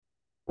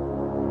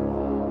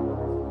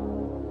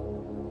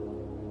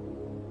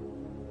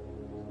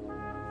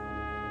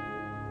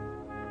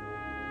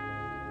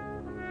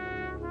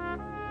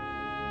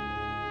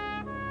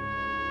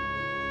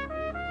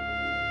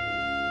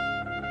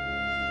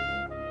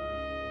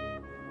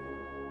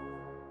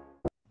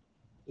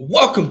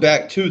Welcome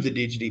back to the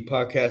DGD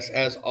podcast.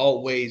 As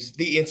always,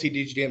 the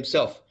NCDGD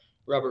himself,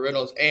 Robert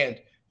Reynolds, and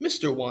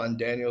Mr. Juan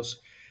Daniels.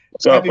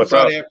 What's up? Happy What's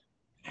up? Friday.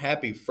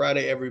 Happy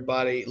Friday,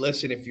 everybody.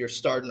 Listen, if you're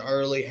starting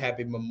early,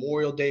 happy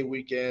Memorial Day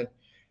weekend.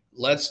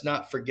 Let's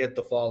not forget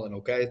the fallen,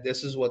 okay?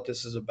 This is what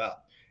this is about.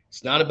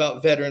 It's not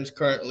about veterans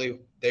currently.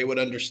 They would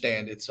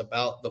understand. It's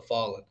about the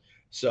fallen.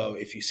 So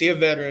if you see a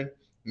veteran,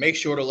 make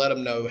sure to let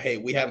them know, hey,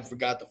 we haven't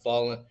forgot the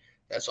fallen.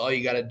 That's all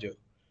you got to do.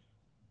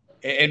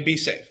 And be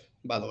safe,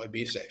 by the way,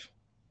 be safe.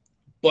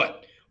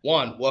 But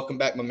Juan, welcome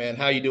back, my man.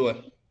 How you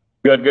doing?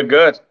 Good, good,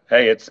 good.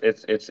 Hey,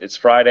 it's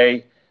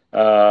Friday.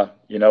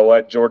 You know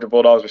what? Georgia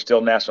Bulldogs are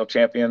still national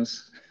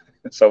champions.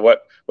 So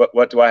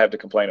what do I have to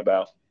complain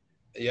about?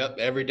 Yep.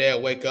 Every day I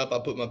wake up, I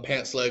put my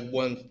pants leg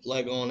one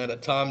leg on at a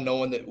time,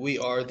 knowing that we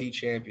are the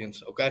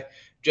champions. Okay,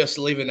 just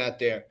leaving that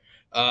there.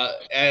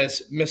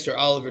 As Mr.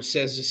 Oliver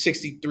says, the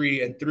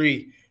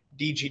 63-3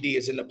 DGD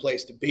is in the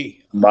place to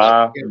be. I like to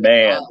My hear that. I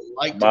man,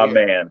 like to my hear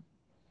it. man.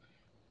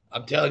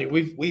 I'm telling you,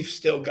 we've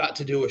still got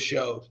to do a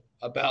show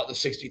about the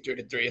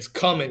 63-3. It's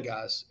coming,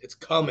 guys. It's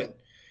coming.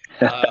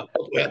 We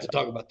have to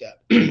talk about that.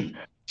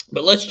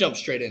 But let's jump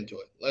straight into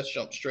it. Let's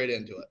jump straight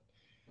into it.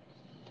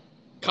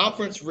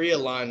 Conference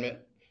realignment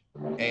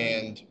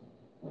and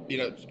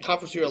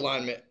conference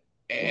realignment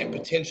and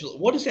potential.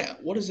 What is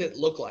that? What does it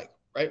look like?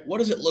 Right? What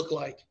does it look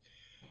like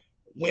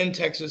when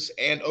Texas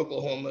and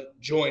Oklahoma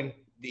join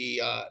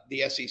the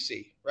SEC?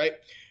 Right?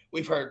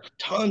 We've heard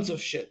tons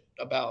of shit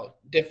about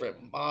different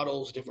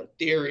models, different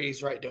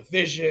theories, right?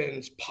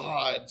 Divisions,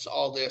 pods,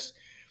 all this.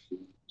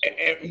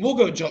 And we'll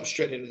go jump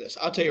straight into this.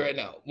 I'll tell you right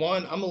now.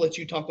 One, I'm gonna let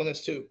you talk on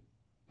this too.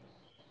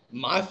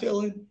 My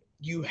feeling,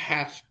 you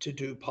have to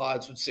do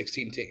pods with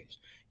 16 teams.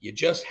 You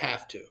just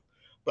have to.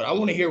 But I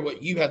want to hear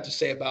what you have to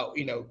say about,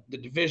 the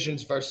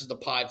divisions versus the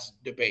pods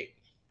debate.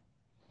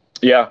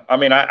 Yeah, I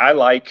mean, I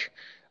like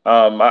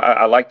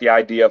the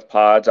idea of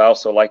pods. I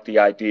also like the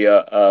idea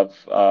of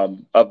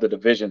the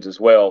divisions as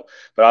well.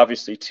 But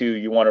obviously, too,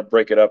 you want to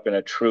break it up in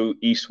a true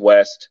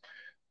East-West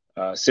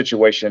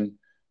situation,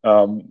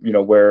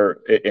 where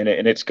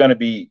and it's going to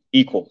be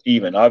equal,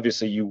 even.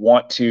 Obviously, you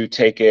want to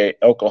take a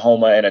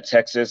Oklahoma and a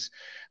Texas.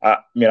 I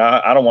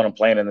don't want them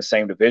playing in the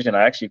same division.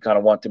 I actually kind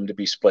of want them to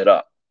be split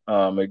up.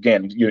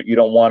 Again, you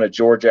don't want a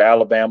Georgia,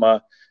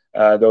 Alabama,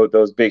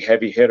 those big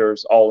heavy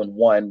hitters all in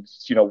one,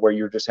 where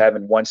you're just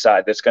having one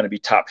side that's going to be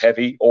top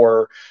heavy,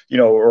 or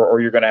or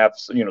you're going to have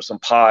some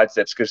pods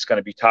that's just going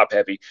to be top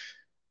heavy.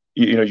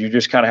 You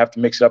just kind of have to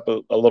mix it up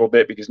a little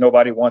bit because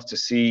nobody wants to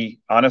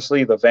see,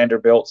 honestly, the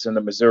Vanderbilts and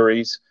the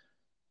Missouris,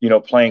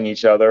 playing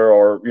each other,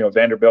 or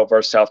Vanderbilt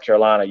versus South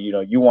Carolina.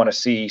 You want to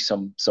see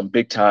some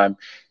big time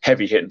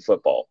heavy hitting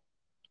football.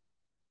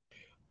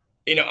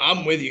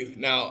 I'm with you.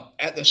 Now,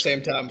 at the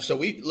same time, so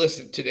we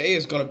listen, today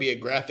is going to be a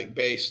graphic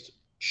based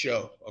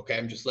show. Okay.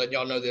 I'm just letting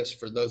y'all know this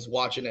for those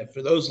watching and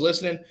for those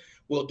listening.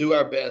 We'll do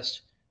our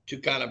best to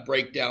kind of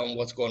break down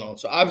what's going on.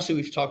 So obviously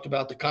we've talked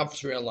about the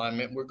conference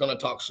realignment. We're going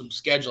to talk some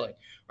scheduling,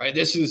 right?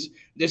 This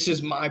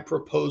is my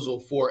proposal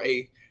for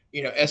a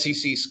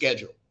SEC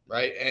schedule,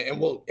 right? And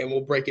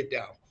we'll break it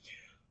down.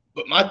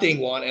 But my thing,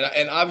 one,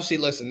 and obviously,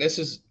 listen, this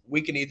is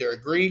we can either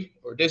agree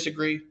or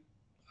disagree.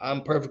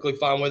 I'm perfectly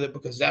fine with it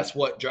because that's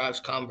what drives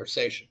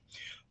conversation.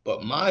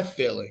 But my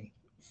feeling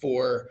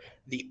for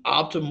the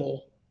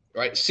optimal,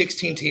 right,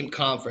 16 team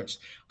conference,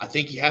 I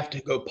think you have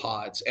to go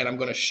pods. And I'm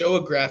going to show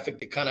a graphic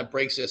that kind of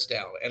breaks this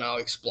down and I'll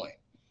explain.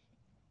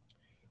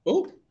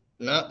 Oh,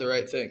 not the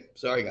right thing.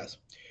 Sorry, guys.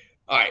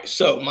 All right.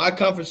 So, my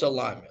conference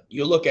alignment,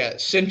 you look at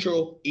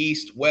Central,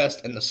 East,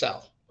 West, and the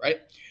South,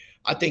 right?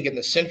 I think in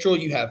the Central,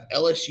 you have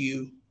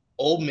LSU,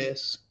 Ole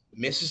Miss,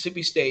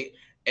 Mississippi State,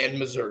 and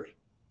Missouri.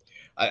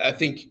 I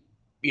think,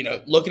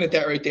 looking at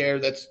that right there,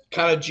 that's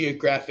kind of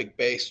geographic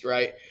based,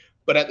 right?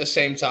 But at the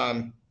same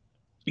time,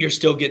 you're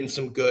still getting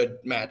some good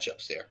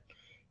matchups there.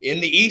 In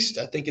the East,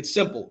 I think it's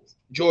simple: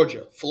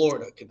 Georgia,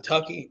 Florida,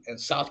 Kentucky, and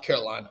South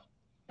Carolina.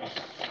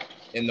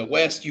 In the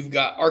West, you've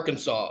got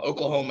Arkansas,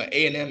 Oklahoma,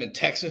 A&M, and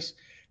Texas.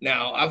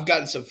 Now, I've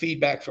gotten some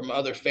feedback from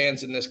other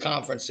fans in this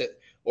conference that,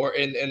 or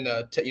in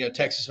the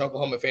Texas and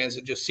Oklahoma fans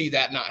that just see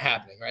that not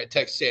happening, right?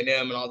 Texas A&M and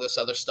M and all this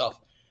other stuff.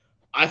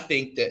 I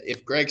think that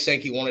if Greg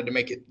Sankey wanted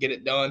to get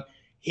it done,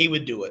 he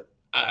would do it.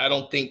 I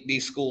don't think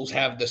these schools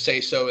have the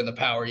say so and the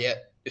power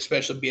yet,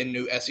 especially being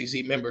new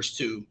SEC members,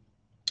 to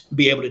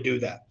be able to do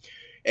that.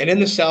 And in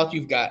the South,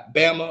 you've got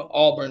Bama,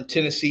 Auburn,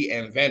 Tennessee,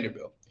 and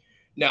Vanderbilt.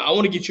 Now, I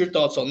want to get your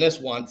thoughts on this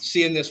one.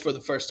 Seeing this for the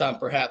first time,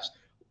 perhaps,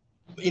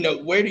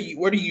 where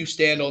do you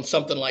stand on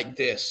something like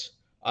this?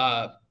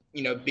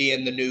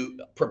 Being the new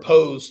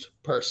proposed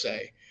per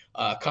se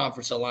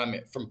conference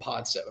alignment from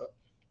Pod Seven.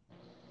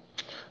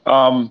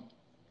 Um,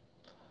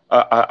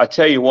 I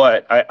tell you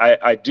what,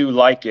 I do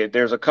like it.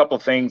 There's a couple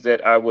things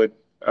that I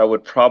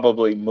would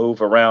probably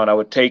move around. I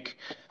would take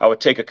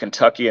a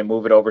Kentucky and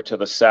move it over to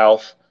the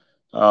South.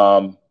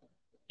 Um,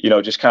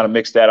 just kind of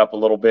mix that up a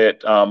little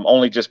bit.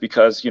 Only just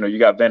because you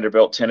got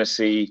Vanderbilt,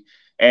 Tennessee,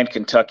 and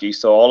Kentucky.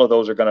 So all of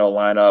those are going to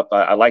line up.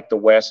 I like the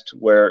West,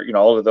 where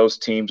all of those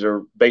teams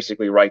are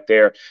basically right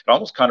there. It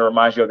almost kind of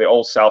reminds you of the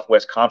old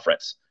Southwest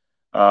Conference.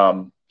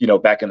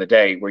 Back in the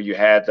day where you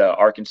had the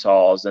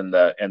Arkansas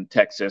and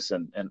Texas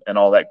and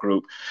all that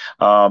group.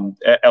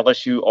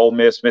 LSU, Ole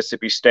Miss,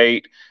 Mississippi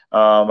State.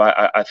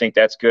 I think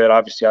that's good.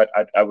 Obviously,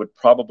 I would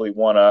probably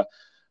want to,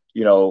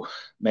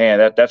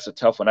 man, that's a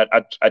tough one.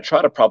 I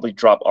try to probably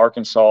drop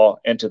Arkansas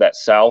into that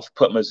South,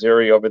 put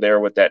Missouri over there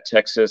with that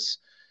Texas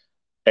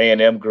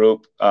A&M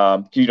group.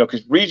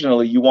 Because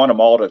regionally you want them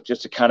all to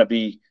just to kind of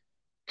be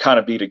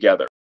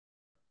together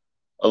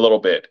a little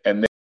bit,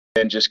 and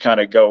then just kind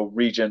of go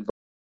region.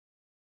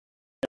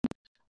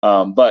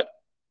 But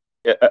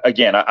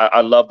again,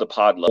 I love the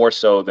pod look more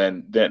so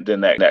than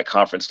that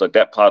conference look.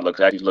 That pod look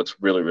actually looks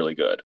really, really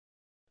good.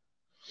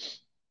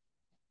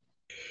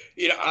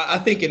 I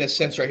think in a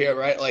sense right here,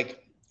 right?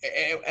 Like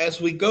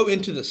as we go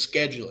into the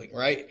scheduling,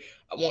 right?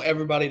 I want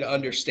everybody to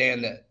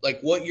understand that,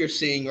 like what you're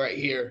seeing right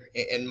here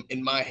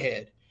in my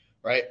head,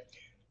 right?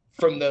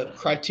 From the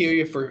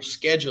criteria for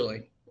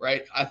scheduling,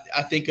 right?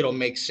 I think it'll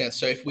make sense.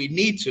 So if we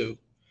need to,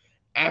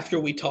 after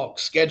we talk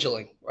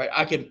scheduling, right,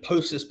 I can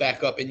post this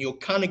back up and you'll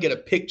kind of get a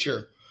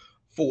picture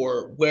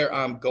for where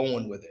I'm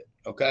going with it.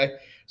 Okay.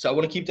 So I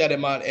want to keep that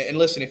in mind. And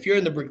listen, if you're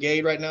in the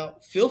brigade right now,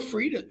 feel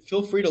free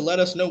to let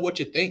us know what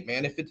you think,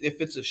 man. If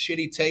it's a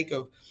shitty take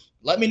of,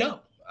 let me know.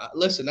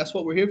 Listen, that's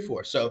what we're here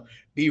for. So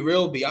be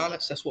real, be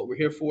honest. That's what we're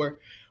here for.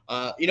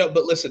 But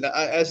listen,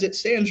 as it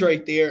stands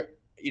right there,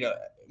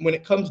 when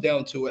it comes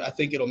down to it, I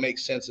think it'll make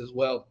sense as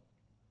well.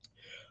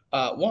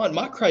 Juan,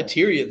 my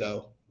criteria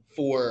though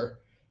for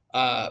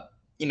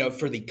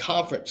for the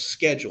conference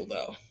schedule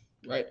though,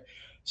 right?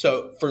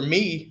 So for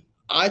me,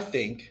 I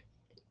think,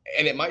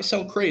 and it might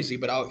sound crazy,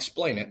 but I'll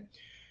explain it.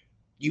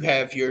 You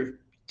have your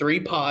three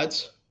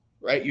pods,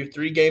 right? Your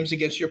three games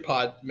against your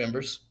pod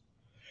members,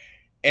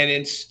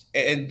 and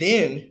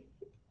then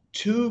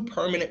two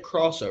permanent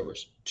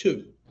crossovers.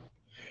 Two.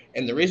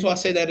 And the reason why I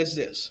say that is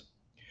this: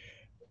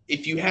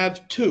 if you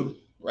have two,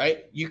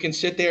 right, you can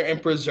sit there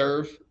and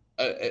preserve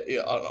an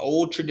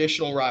old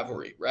traditional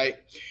rivalry, right?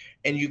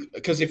 And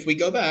because if we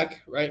go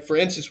back, right, for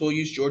instance, we'll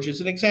use Georgia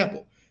as an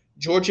example.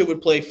 Georgia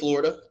would play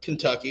Florida,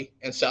 Kentucky,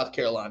 and South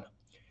Carolina,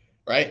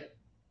 right?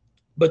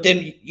 But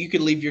then you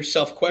could leave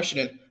yourself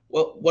questioning,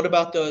 well, what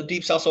about the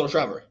Deep South Soldiers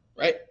rivalry,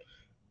 right?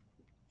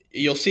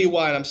 You'll see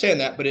why I'm saying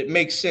that, but it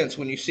makes sense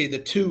when you see the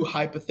two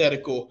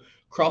hypothetical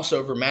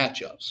crossover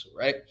matchups,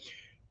 right?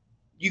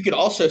 You could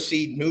also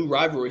see new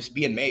rivalries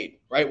being made,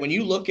 right? When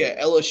you look at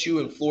LSU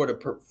and Florida,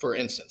 for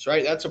instance,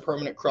 right? That's a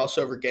permanent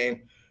crossover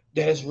game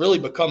that has really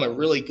become a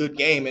really good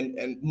game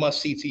and must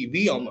see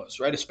TV almost,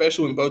 right?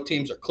 Especially when both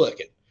teams are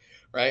clicking,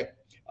 right?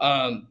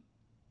 Um,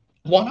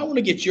 Juan, I want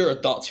to get your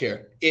thoughts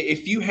here.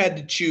 If you had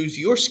to choose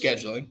your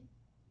scheduling,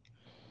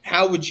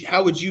 how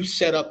would you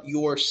set up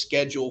your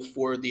schedule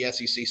for the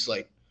SEC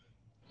slate?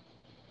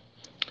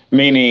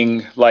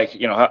 Meaning, like,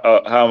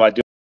 how am I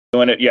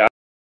doing it? Yeah,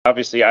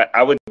 obviously,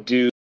 I would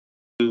do.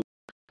 Yeah,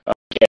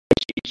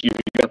 you're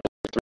going to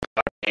play three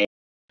games,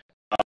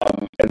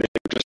 and then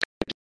you're just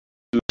going to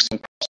do some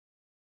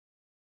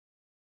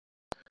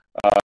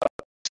uh,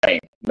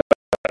 same.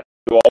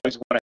 You always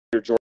want to have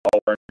your Georgia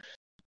Auburn.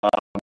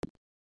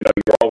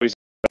 You're always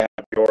going to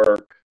have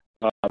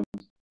um,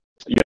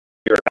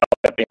 your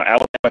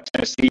Alabama,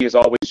 Tennessee is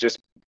always just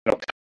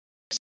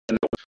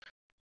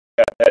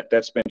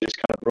that's been just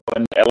kind of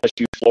ruined.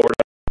 LSU, Florida,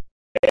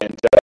 and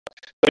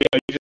but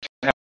you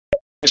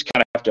just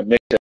kind of have to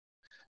mix it.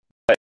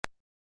 But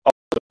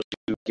also,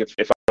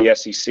 if I'm the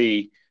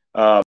SEC,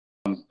 I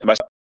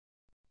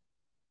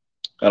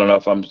don't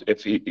know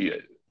if he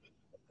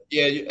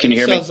Yeah, can you it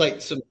hear me? sounds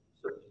like some.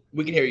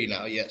 We can hear you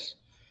now. Yes.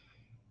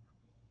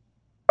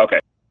 Okay,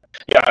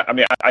 yeah, I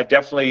mean, I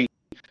definitely,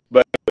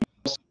 but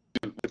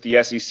with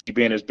the SEC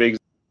being as big as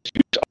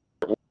you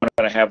are, we're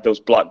going to have those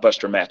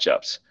blockbuster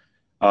matchups.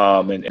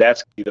 And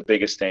that's the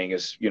biggest thing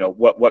is,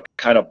 what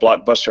kind of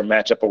blockbuster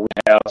matchup will we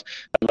have?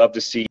 I'd love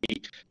to see,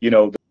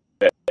 the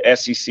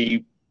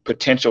SEC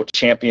potential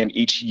champion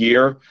each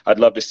year. I'd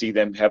love to see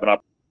them have an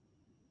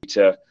opportunity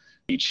to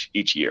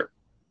each year.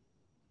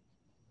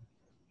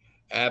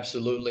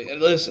 Absolutely. And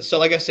listen, so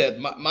like I said,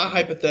 my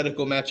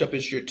hypothetical matchup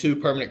is your two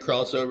permanent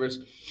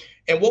crossovers.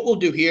 And what we'll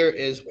do here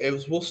is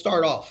we'll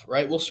start off,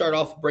 right? We'll start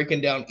off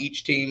breaking down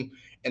each team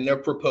and their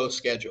proposed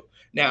schedule.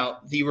 Now,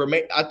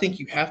 I think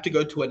you have to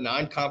go to a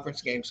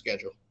nine-conference game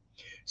schedule.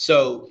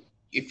 So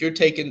if you're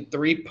taking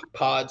three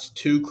pods,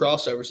 two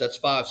crossovers, that's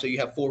five. So you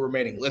have four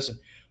remaining. Listen,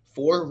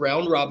 four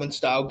round robin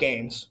style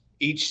games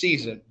each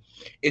season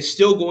is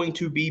still going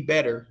to be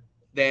better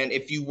than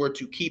if you were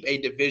to keep a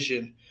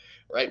division,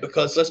 right?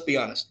 Because let's be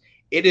honest,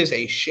 it is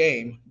a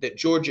shame that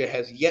Georgia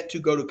has yet to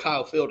go to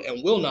Kyle Field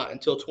and will not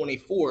until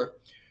 24.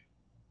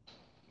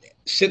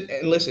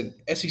 And listen,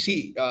 SEC,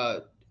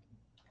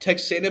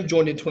 Texas A&M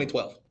joined in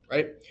 2012,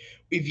 right?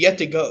 We've yet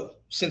to go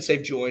since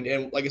they've joined,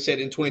 and like I said,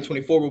 in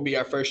 2024 will be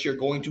our first year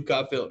going to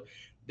Kyle Field.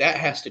 That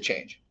has to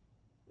change,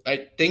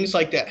 right? Things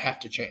like that have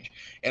to change,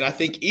 and I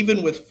think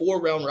even with four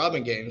round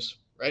robin games,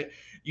 right?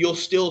 you'll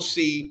still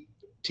see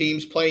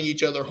teams playing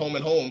each other home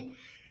and home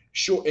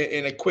short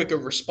in a quicker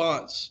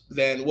response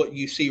than what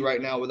you see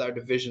right now with our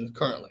divisions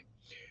currently,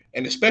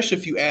 and especially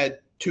if you add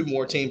two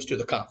more teams to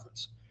the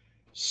conference.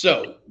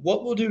 So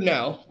what we'll do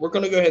now, we're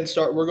going to go ahead and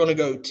start. We're going to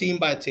go team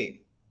by team,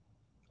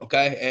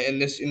 okay?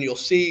 And you'll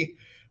see,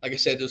 like I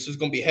said, this is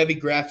going to be heavy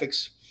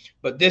graphics,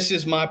 but this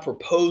is my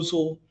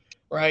proposal,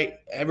 right?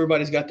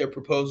 Everybody's got their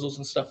proposals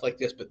and stuff like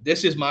this, but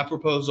this is my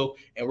proposal,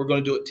 and we're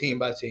going to do it team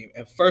by team.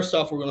 And first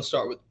off, we're going to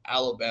start with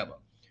Alabama,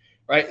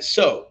 right?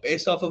 So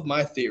based off of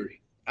my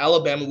theory,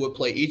 Alabama would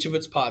play each of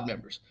its pod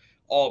members: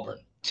 Auburn,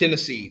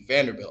 Tennessee,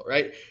 Vanderbilt,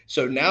 right?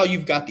 So now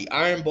you've got the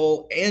Iron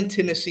Bowl and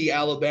Tennessee,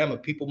 Alabama.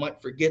 People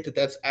might forget that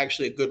that's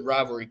actually a good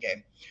rivalry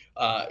game,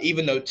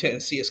 even though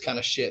Tennessee is kind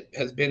of shit,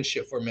 has been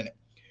shit for a minute.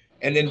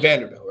 And then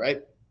Vanderbilt,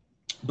 right?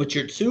 But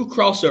your two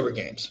crossover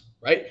games,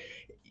 right?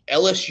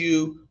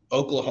 LSU,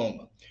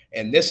 Oklahoma.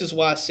 And this is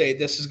why I say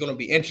this is going to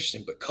be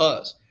interesting,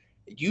 because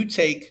you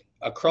take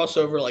a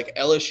crossover like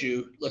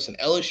LSU. Listen,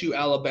 LSU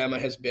Alabama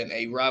has been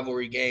a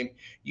rivalry game.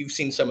 You've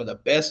seen some of the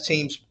best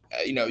teams.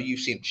 You've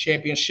seen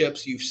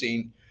championships. You've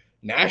seen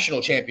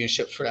national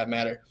championships, for that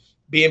matter,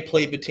 being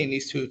played between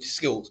these two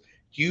schools.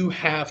 You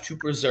have to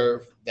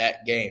preserve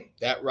that game,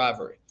 that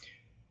rivalry.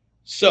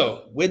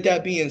 So, with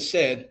that being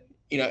said,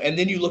 and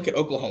then you look at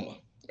Oklahoma,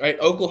 right?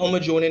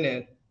 Oklahoma joining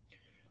in.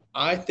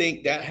 I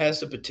think that has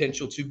the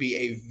potential to be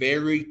a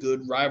very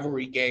good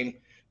rivalry game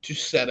to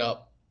set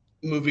up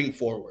moving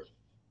forward,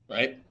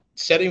 right?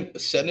 Setting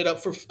it up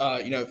for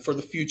for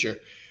the future.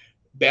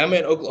 Bama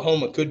and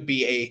Oklahoma could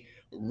be a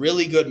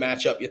really good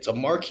matchup. It's a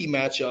marquee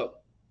matchup.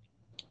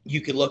 You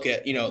could look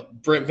at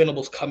Brent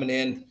Venables coming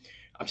in.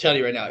 I'm telling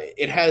you right now,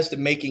 it has the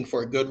making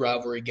for a good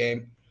rivalry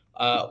game.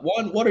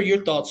 What are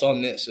your thoughts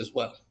on this as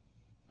well?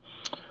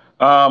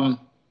 Um,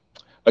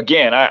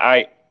 Again,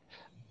 I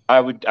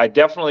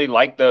definitely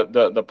like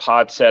the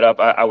pod setup.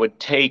 I would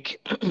take.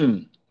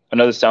 I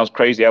know this sounds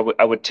crazy. I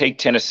would take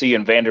Tennessee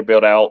and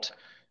Vanderbilt out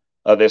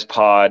of this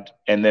pod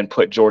and then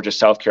put Georgia,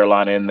 South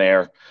Carolina in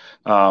there.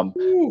 Um,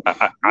 Ooh,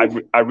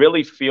 I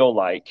really feel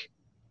like,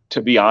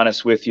 to be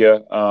honest with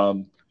you,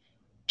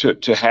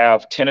 to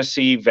have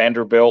Tennessee,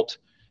 Vanderbilt,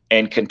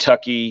 and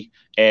Kentucky,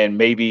 and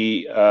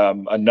maybe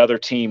another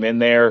team in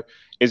there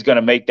is going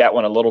to make that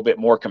one a little bit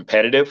more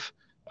competitive.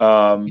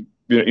 For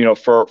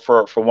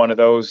one of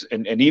those,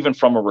 and even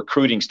from a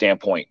recruiting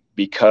standpoint,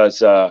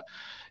 because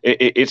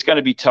it's going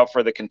to be tough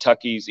for the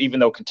Kentuckies, even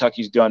though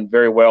Kentucky's done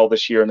very well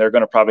this year and they're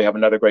going to probably have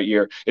another great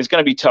year. It's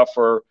going to be tough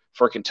for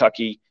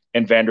Kentucky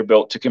and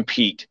Vanderbilt to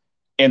compete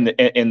in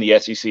the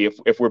SEC,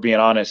 if we're being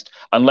honest,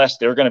 unless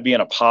they're going to be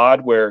in a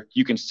pod where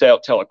you can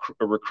tell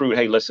a recruit,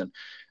 hey, listen,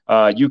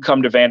 you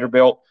come to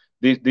Vanderbilt.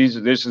 This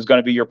is going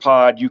to be your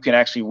pod. You can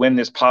actually win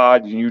this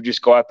pod, and you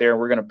just go out there and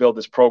we're going to build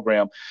this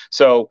program.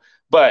 So,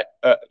 but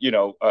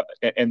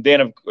and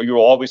then you'll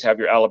always have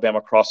your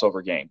Alabama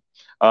crossover game.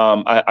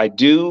 I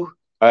do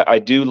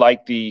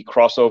like the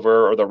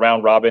crossover or the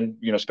round robin,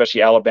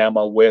 especially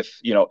Alabama with,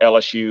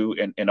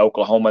 LSU and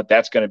Oklahoma.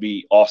 That's going to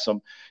be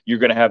awesome. You're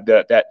going to have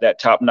that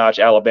top notch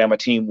Alabama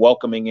team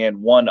welcoming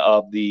in one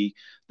of the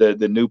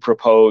new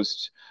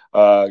proposed,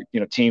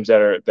 teams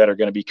that are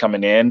going to be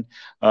coming in.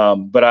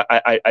 But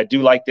I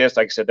do like this.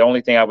 Like I said, the only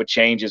thing I would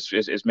change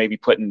is maybe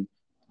putting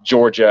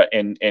Georgia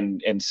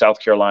and South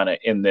Carolina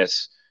in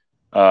this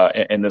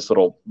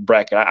little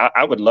bracket.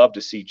 I would love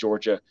to see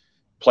Georgia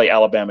play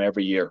Alabama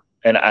every year.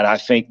 And I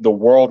think the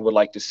world would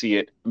like to see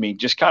it. I mean,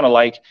 just kind of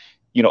like,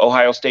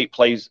 Ohio State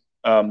plays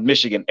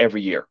Michigan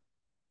every year,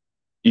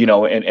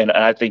 and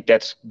I think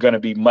that's going to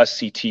be must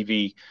see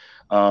TV,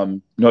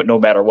 no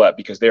matter what,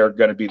 because they're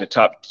going to be the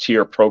top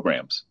tier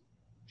programs.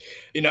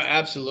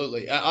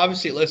 Absolutely.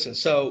 Obviously, listen.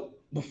 So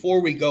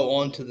before we go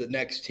on to the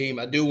next team,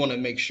 I do want to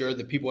make sure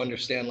that people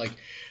understand. Like,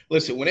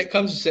 listen, when it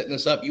comes to setting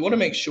this up, you want to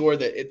make sure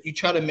that you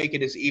try to make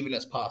it as even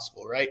as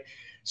possible, right?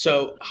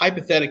 So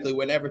hypothetically,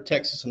 whenever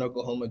Texas and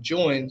Oklahoma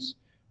joins,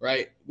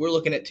 right, we're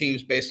looking at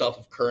teams based off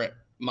of current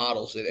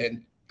models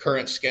and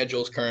current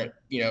schedules, current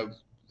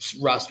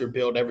roster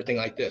build, everything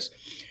like this.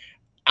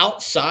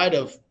 Outside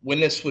of when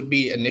this would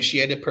be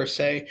initiated per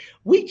se,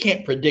 we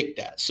can't predict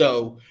that.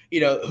 So,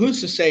 who's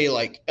to say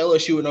like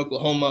LSU and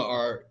Oklahoma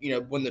are,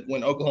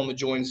 when Oklahoma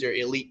joins their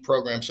elite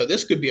program. So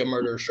this could be a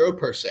murder show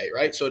per se,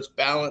 right? So it's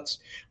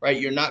balanced, right?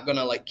 You're not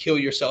gonna like kill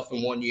yourself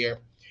in one year.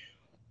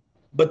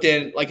 But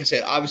then, like I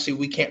said, obviously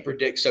we can't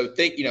predict. So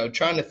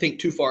trying to think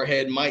too far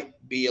ahead might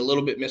be a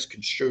little bit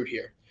misconstrued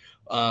here.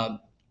 Um,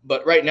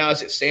 but right now,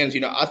 as it stands,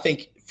 I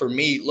think for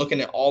me,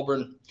 looking at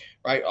Auburn,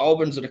 right?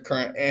 Auburn's in a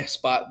current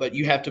spot, but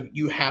you have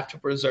to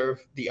preserve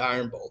the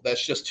Iron Bowl.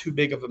 That's just too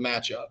big of a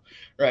matchup,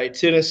 right?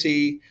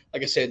 Tennessee,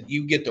 like I said,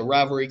 you get the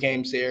rivalry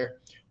games there,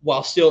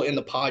 while still in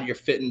the pod you're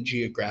fitting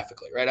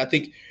geographically, right? I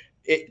think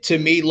to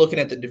me, looking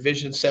at the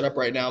division setup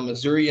right now,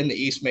 Missouri in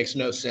the East makes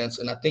no sense,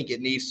 and I think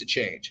it needs to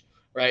change,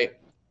 right?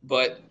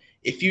 But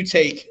if you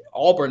take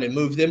Auburn and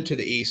move them to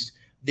the East,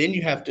 then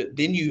you have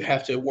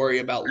to worry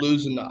about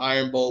losing the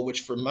Iron Bowl,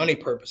 which for money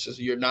purposes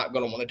you're not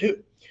going to want to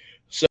do.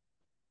 So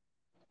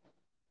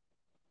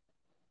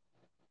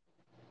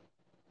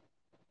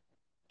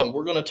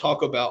we're going to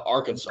talk about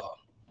Arkansas.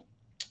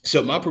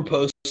 So my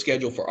proposed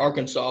schedule for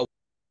Arkansas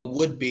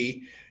would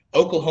be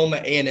Oklahoma,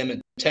 A&M,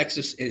 and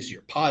Texas is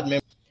your pod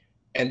member,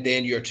 and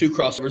then your two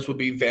crossovers would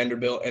be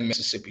Vanderbilt and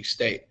Mississippi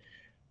State.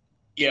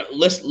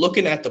 Let's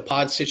looking at the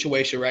pod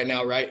situation right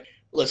now, right?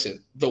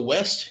 Listen, the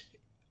West,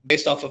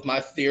 based off of my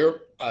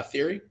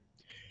theory,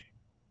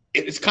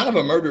 it's kind of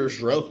a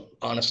murderer's row,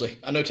 honestly.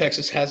 I know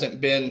Texas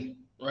hasn't been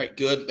right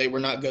good; they were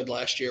not good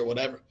last year,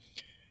 whatever.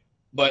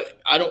 But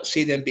I don't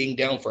see them being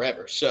down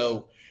forever.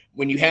 So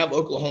when you have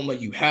Oklahoma,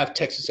 you have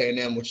Texas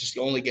A&M, which is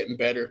only getting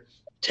better.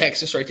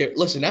 Texas right there.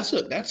 Listen, that's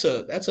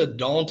a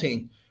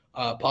daunting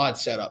pod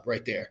setup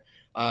right there.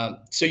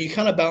 So you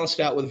kind of balance it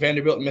out with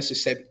Vanderbilt and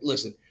Mississippi.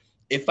 Listen,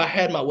 if I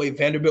had my way,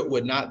 Vanderbilt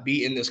would not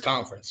be in this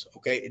conference.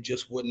 Okay, it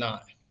just would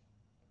not.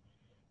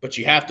 But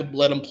you have to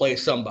let them play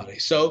somebody.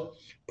 So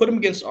put them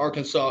against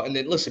Arkansas, and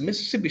then listen,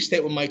 Mississippi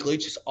State with Mike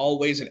Leach is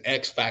always an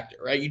X factor,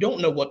 right? You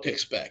don't know what to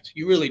expect.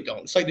 You really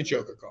don't. It's like the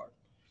Joker card.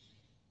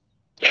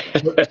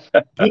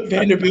 Put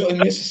Vanderbilt and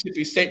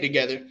Mississippi State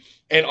together,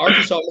 and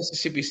Arkansas,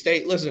 Mississippi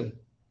State. Listen,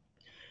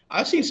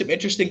 I've seen some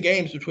interesting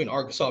games between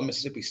Arkansas and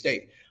Mississippi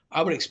State.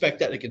 I would expect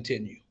that to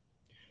continue.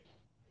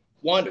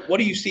 One, what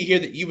do you see here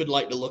that you would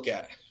like to look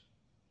at?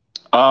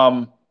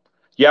 Um,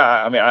 Yeah,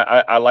 I mean,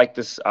 I like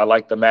this. I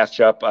like the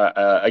matchup.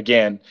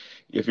 Again,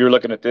 if you're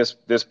looking at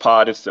this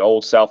pod, it's the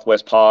old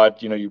Southwest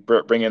pod. You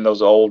bring in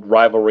those old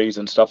rivalries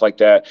and stuff like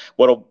that.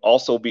 What'll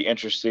also be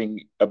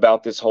interesting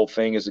about this whole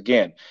thing is,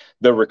 again,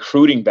 the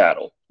recruiting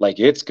battle. Like,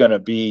 it's going to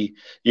be,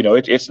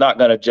 it's not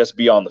going to just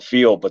be on the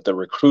field, but the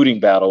recruiting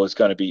battle is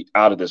going to be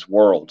out of this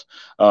world.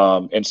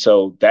 And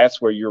so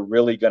that's where you're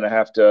really going to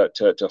have to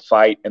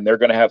fight, and they're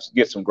going to have to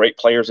get some great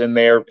players in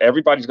there.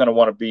 Everybody's going to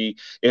want to be.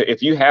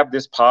 If you have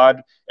this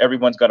pod,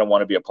 everyone's going to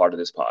want to be a part of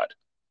this pod.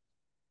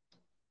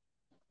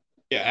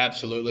 Yeah,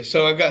 absolutely.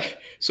 So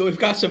we've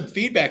got some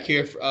feedback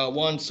here.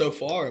 One so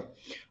far.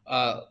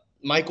 Uh,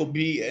 Michael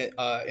B.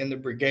 In the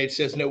brigade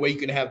says no way you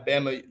can have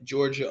Bama,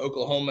 Georgia,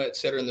 Oklahoma, et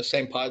cetera, in the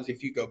same pods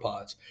if you go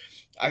pods.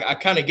 I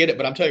kind of get it,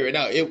 but I'm telling you right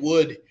now, it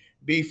would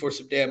be for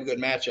some damn good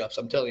matchups.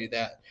 I'm telling you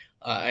that.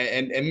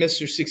 And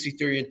Mr.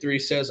 63 and 3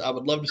 says I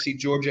would love to see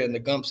Georgia and the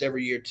Gumps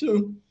every year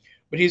too,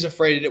 but he's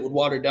afraid that it would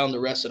water down the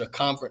rest of the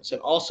conference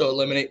and also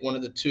eliminate one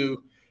of the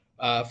two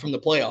from the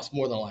playoffs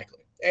more than likely.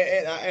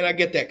 And I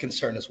get that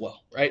concern as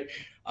well, right?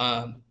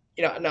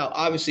 Now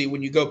obviously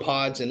when you go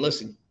pods and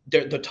listen,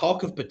 the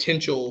talk of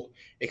potential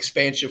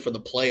expansion for the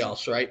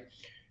playoffs, right?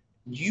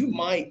 You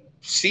might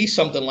see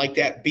something like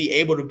that be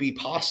able to be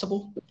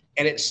possible,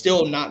 and it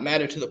still not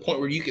matter to the point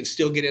where you can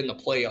still get in the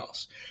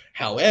playoffs.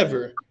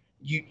 However,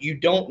 you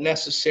don't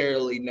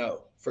necessarily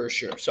know for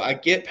sure. So I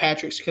get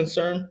Patrick's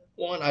concern.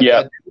 One, I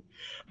Yeah, do,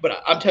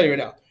 but I'm telling you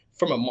right now,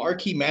 from a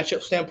marquee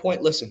matchup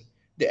standpoint, listen,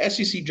 the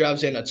SEC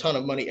drives in a ton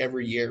of money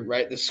every year,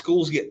 right? The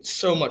schools get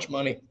so much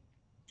money.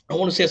 I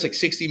want to say it's like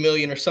 60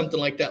 million or something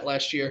like that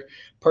last year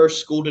per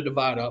school to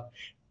divide up.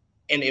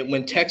 And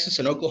when Texas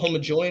and Oklahoma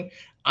join,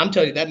 I'm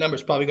telling you that number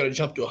is probably going to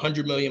jump to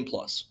 100 million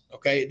plus.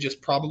 Okay, it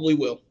just probably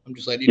will. I'm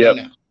just letting you know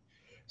yep, now.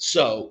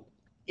 So,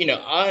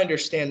 I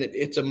understand that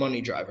it's a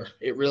money driver.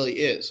 It really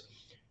is.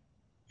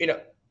 You know,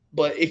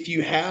 but if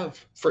you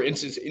have, for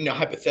instance, in a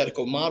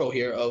hypothetical model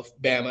here of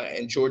Bama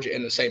and Georgia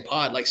in the same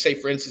pod, like say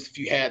for instance, if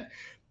you had,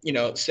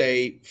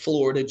 say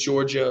Florida,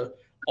 Georgia,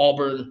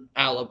 Auburn,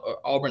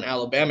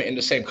 Alabama in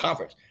the same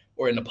conference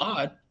or in the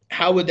pod,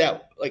 how would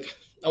that like?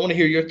 I want to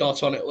hear your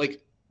thoughts on it.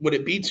 Like, would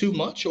it be too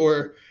much,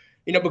 or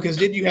because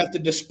then you have to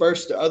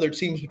disperse the other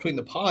teams between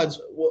the pods?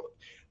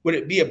 Would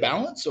it be a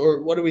balance,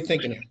 or what are we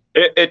thinking here?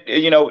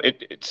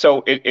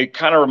 it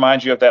kind of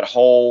reminds you of that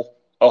whole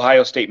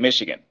Ohio State,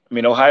 Michigan. I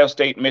mean, Ohio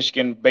State,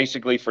 Michigan,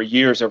 basically for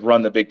years have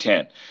run the Big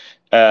Ten,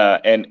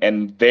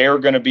 and they're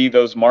going to be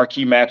those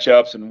marquee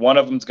matchups, and one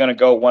of them's going to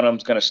go, one of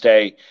them's going to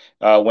stay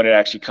when it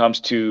actually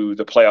comes to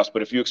the playoffs.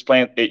 But if you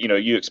expand it,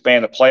 you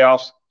expand the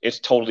playoffs, it's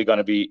totally going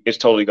to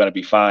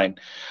be fine,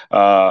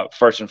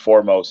 first and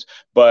foremost.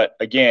 But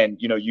again,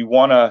 you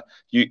want to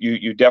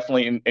you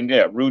definitely, and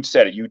yeah, Rude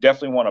said it. You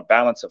definitely want a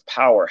balance of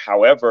power.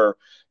 However,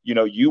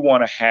 you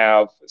want to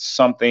have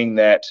something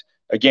that,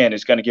 again,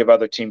 is going to give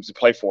other teams to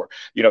play for.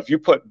 If you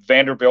put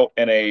Vanderbilt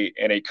in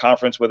a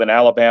conference with an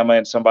Alabama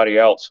and somebody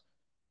else,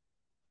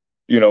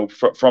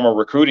 from a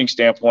recruiting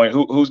standpoint,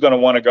 who's going to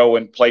want to go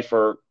and play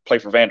for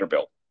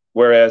Vanderbilt?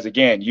 Whereas,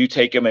 again, you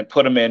take them and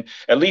put them in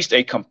at least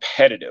a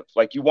competitive.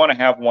 Like, you want to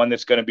have one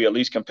that's going to be at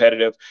least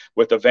competitive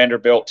with a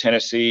Vanderbilt,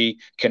 Tennessee,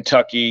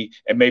 Kentucky,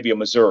 and maybe a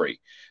Missouri.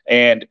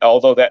 And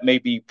although that may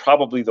be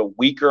probably the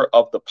weaker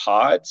of the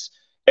pods,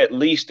 at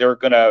least they're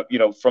going to,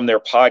 from their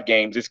pod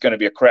games, it's going to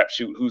be a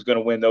crapshoot who's going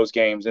to win those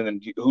games. And then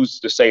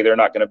who's to say they're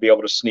not going to be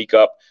able to sneak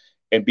up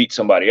and beat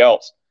somebody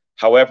else.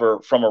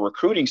 However, from a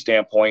recruiting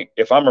standpoint,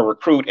 if I'm a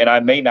recruit and I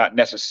may not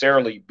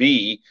necessarily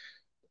be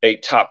a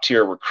top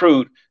tier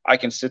recruit, I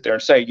can sit there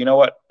and say, you know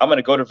what, I'm going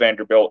to go to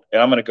Vanderbilt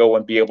and I'm going to go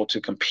and be able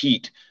to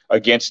compete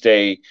against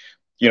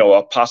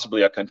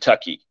possibly a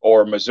Kentucky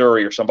or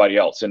Missouri or somebody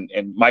else. And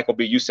Michael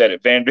B, you said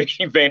it,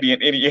 Vandy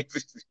and any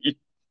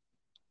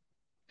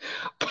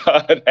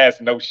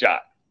has no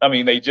shot. I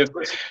mean, they just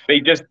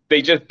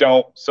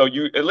don't. So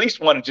you at least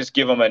want to just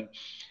give them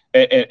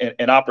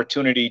an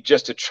opportunity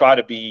just to try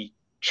to be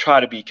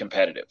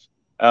competitive.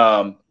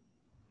 Um,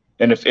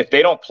 and if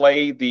they don't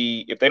play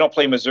if they don't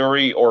play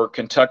Missouri or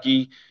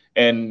Kentucky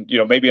and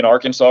maybe in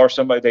Arkansas or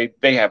somebody,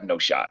 they have no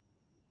shot.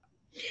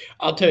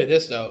 I'll tell you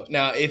this though.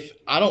 Now, if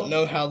I don't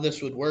know how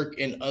this would work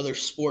in other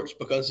sports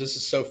because this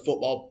is so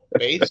football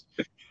based,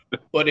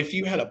 but if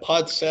you had a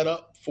pod set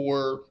up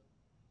for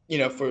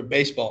for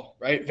baseball,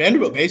 right?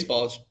 Vanderbilt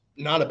baseball is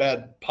not a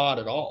bad pod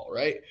at all,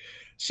 right?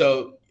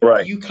 So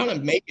Right. you kind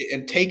of make it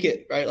and take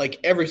it, right? Like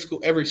every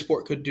school, every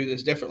sport could do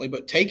this differently,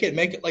 but take it,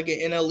 make it like an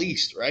NL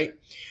East, right?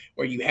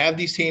 Where you have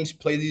these teams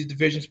play these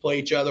divisions, play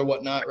each other,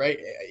 whatnot, right?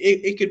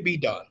 It could be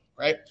done,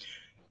 right?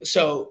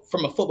 So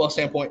from a football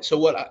standpoint,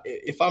 so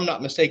if I'm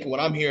not mistaken, what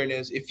I'm hearing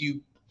is if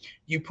you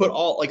put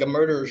all like a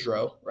murderer's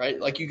row, right?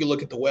 Like you can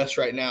look at the West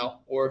right now,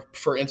 or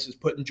for instance,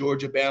 putting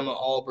Georgia, Bama,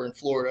 Auburn,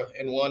 Florida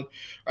in one,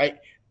 right?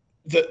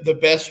 The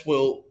best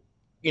will,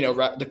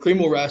 the cream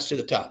will rise to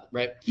the top,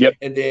 right? Yep.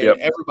 And then Yep.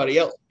 everybody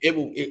else, it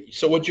will.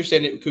 So what you're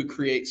saying, it could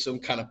create some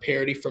kind of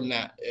parity from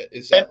that.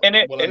 Is And, that and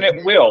it what I'm and it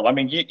hearing? will. I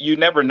mean, you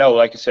never know.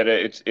 Like I said,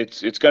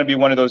 it's going to be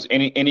one of those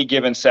any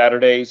given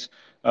Saturdays.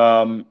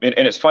 And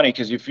it's funny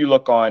because if you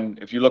look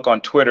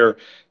on Twitter,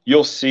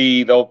 you'll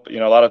see a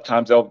lot of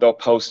times they'll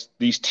post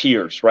these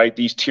tiers, right?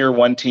 These tier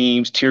one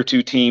teams, tier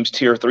two teams,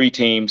 tier three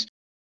teams,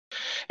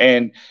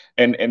 and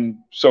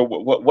so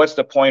what's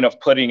the point of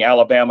putting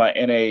Alabama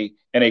in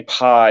a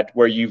pod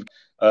where you've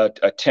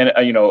a ten,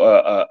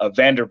 a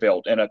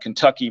Vanderbilt and a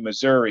Kentucky,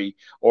 Missouri,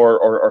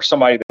 or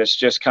somebody that's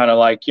just kind of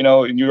like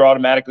and you're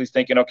automatically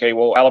thinking, okay,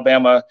 well,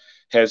 Alabama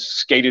has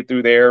skated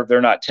through there,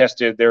 they're not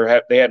tested,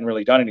 they hadn't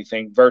really done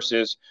anything.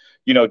 Versus,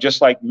 just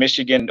like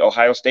Michigan,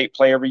 Ohio State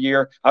play every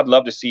year, I'd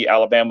love to see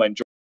Alabama and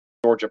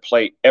Georgia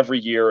play every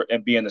year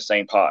and be in the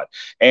same pod.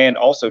 And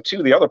also,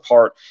 too, the other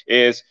part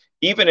is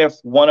even if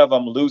one of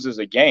them loses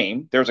a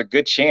game, there's a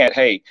good chance,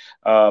 hey,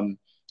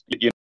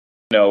 you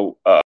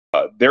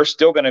they're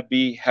still going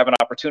to have an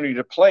opportunity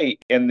to play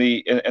in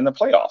the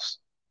playoffs.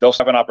 They'll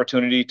have an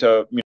opportunity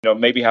to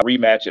maybe have a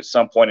rematch at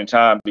some point in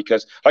time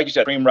because, like you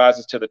said, cream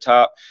rises to the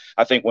top.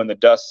 I think when the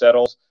dust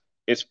settles,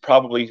 it's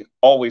probably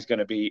always going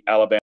to be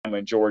Alabama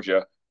and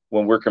Georgia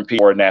when we're competing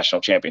for a national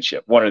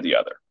championship, one or the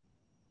other.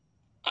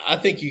 I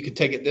think you could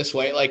take it this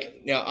way.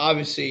 Like now,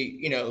 obviously,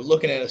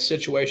 looking at a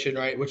situation,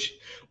 right, which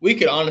we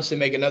could honestly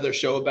make another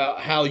show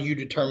about how you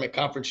determine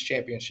conference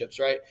championships,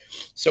 right?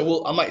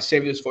 So I might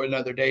save this for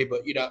another day,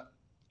 but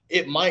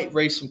it might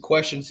raise some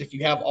questions if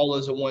you have all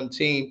those in one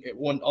team,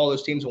 all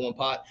those teams in one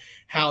pot,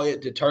 how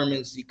it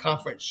determines the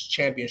conference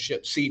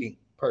championship seeding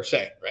per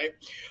se, right?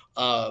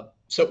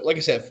 So, like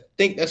I said, I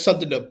think that's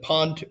something to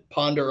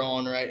ponder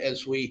on, right,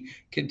 as we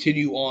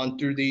continue on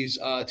through these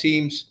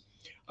teams,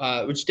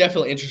 which is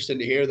definitely interesting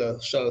to hear, though.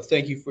 So,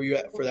 thank you for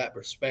that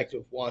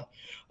perspective, Juan.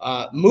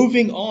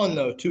 Moving on,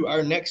 though, to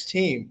our next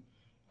team,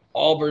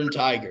 Auburn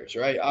Tigers,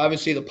 right?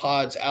 Obviously, the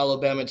pods,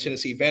 Alabama,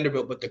 Tennessee,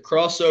 Vanderbilt, but the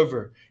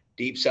crossover,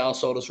 Deep South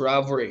Sodas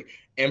rivalry,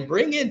 and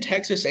bring in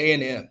Texas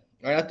A&M.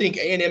 Right? I think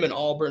A&M and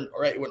Auburn,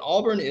 right? When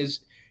Auburn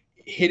is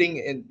hitting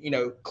and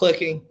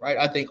clicking, right?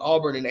 I think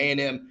Auburn and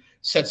A&M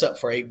sets up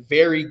for a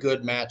very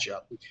good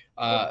matchup.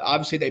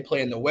 Obviously, they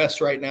play in the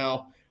West right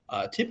now.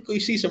 Typically,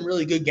 see some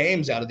really good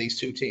games out of these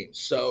two teams.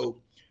 So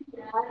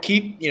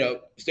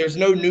there's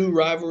no new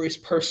rivalries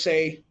per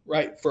se,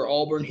 right, for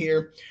Auburn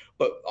here,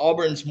 but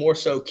Auburn's more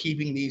so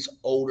keeping these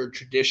older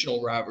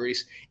traditional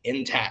rivalries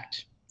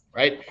intact,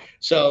 right?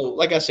 So,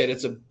 like I said,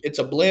 it's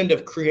a blend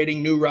of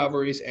creating new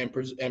rivalries and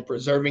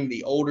preserving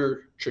the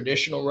older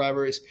traditional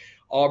rivalries.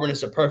 Auburn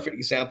is a perfect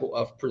example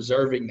of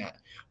preserving that.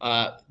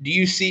 Do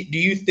you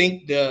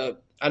think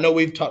I know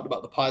we've talked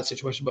about the pod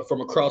situation, but from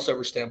a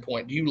crossover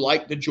standpoint, do you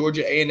like the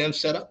Georgia A&M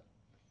setup?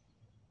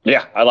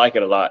 Yeah, I like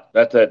it a lot.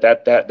 That's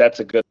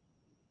a good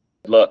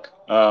look.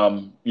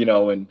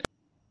 And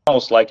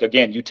almost like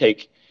again, you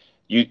take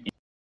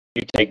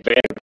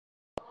Vanderbilt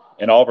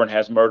and Auburn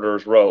has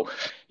murderers row.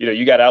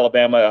 You got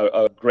Alabama,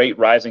 a great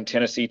rising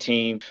Tennessee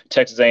team,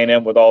 Texas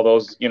A&M with all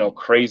those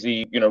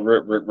crazy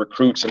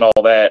recruits and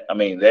all that. I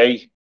mean,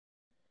 that's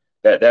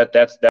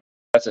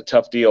a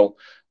tough deal,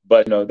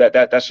 but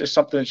that's just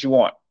something that you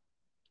want.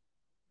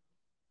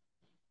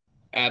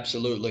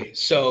 Absolutely.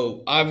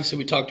 So obviously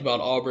we talked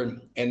about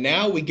Auburn, and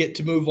now we get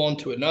to move on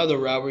to another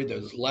rivalry.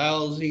 Those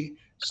lousy,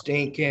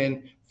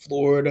 stinking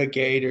Florida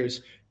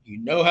Gators. You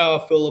know how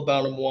I feel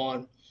about them,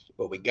 Juan,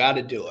 but we got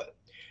to do it.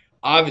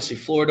 Obviously,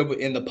 Florida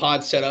in the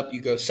pod setup,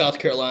 you go South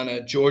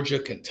Carolina, Georgia,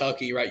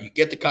 Kentucky, right? You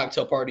get the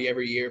cocktail party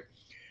every year,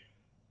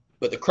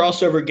 but the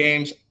crossover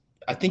games,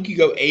 I think you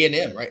go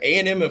A&M, right?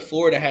 A&M in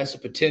Florida has the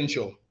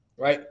potential,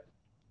 right,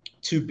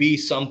 to be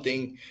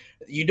something.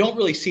 You don't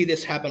really see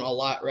this happen a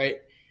lot, right?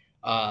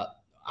 Uh,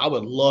 I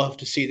would love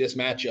to see this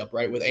matchup,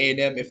 right, with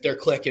A&M. If they're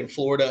clicking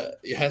Florida,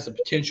 it has the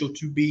potential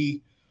to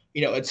be,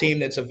 a team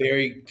that's a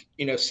very,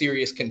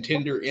 serious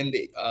contender in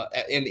the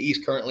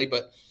East currently.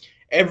 But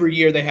every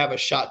year they have a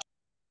shot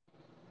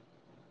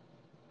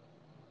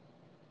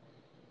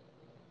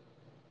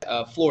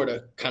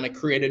Florida, kind of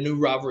create a new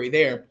rivalry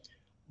there,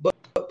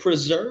 but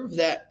preserve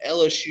that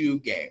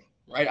LSU game,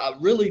 right? I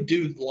really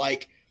do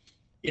like,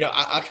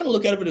 I kind of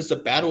look at it as a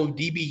battle of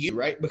DBU,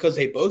 right? Because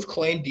they both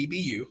claim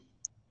DBU,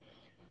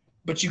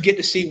 but you get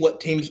to see what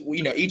teams,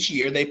 each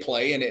year they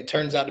play, and it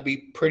turns out to be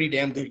pretty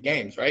damn good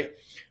games, right?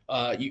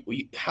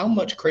 How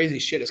much crazy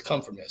shit has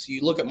come from this?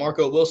 You look at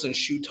Marco Wilson's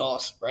shoe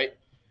toss, right?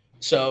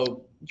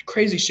 So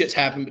crazy shit's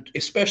happened,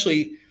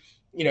 especially,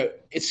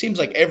 it seems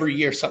like every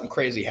year something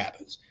crazy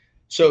happens.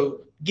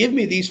 So give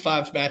me these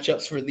five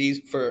matchups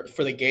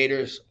for the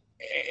Gators,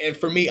 and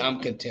for me, I'm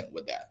content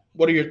with that.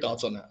 What are your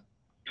thoughts on that?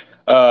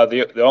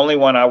 The only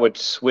one I would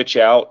switch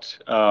out,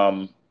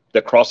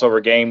 the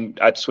crossover game,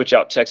 I'd switch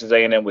out Texas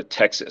A&M with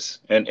Texas,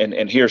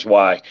 and here's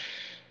why.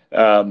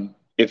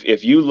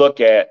 If you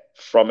look at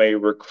from a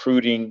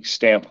recruiting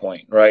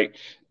standpoint, right?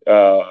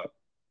 Uh,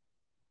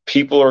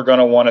 People are going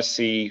to want to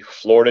see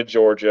Florida,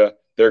 Georgia.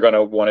 They're going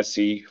to want to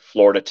see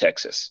Florida,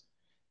 Texas.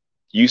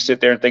 You sit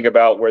there and think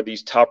about where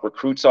these top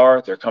recruits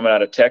are. They're coming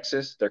out of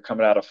Texas. They're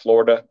coming out of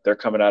Florida. They're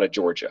coming out of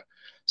Georgia.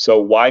 So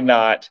why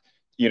not,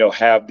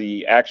 have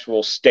the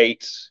actual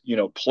states,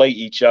 play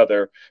each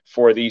other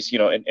for these,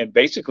 and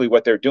basically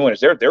what they're doing is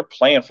they're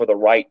playing for the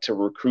right to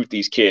recruit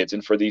these kids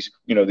and for these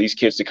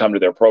kids to come to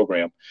their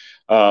program.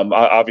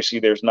 Obviously,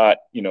 there's not,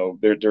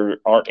 there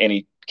aren't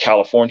any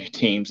California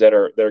teams that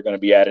are going to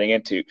be adding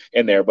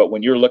in there. But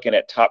when you're looking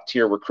at top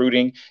tier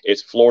recruiting,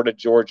 it's Florida,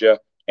 Georgia,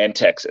 and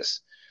Texas.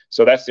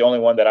 So that's the only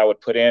one that I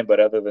would put in. But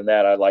other than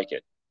that, I like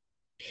it.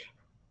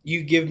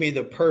 You give me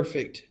the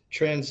perfect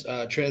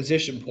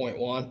transition point,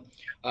 Juan.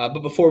 But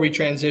before we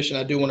transition,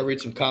 I do want to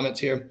read some comments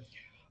here.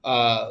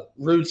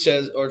 Rude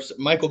says, or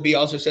Michael B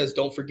also says,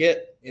 don't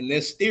forget, in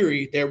this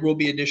theory, there will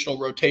be additional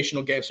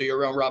rotational games, so your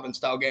round robin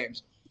style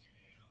games.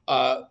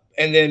 And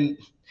then,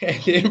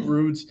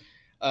 Rude's,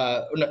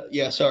 no,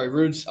 yeah, sorry,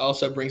 Rude's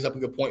also brings up a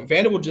good point.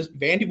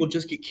 Vandy will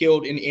just get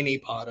killed in any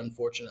pod,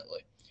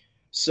 unfortunately.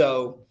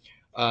 So,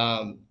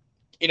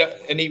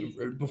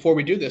 before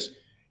we do this,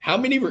 how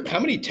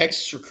many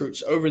Texas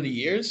recruits over the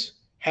years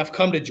have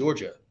come to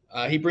Georgia?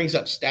 He brings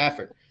up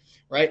Stafford,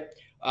 right?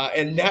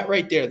 And that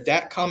right there,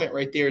 that comment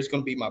right there is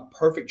going to be my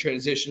perfect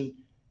transition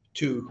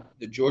to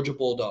the Georgia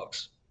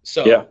Bulldogs.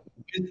 Yeah. So,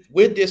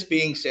 with this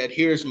being said,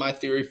 here's my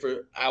theory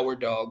for our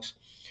dogs.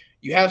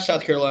 You have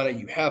South Carolina,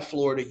 you have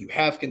Florida, you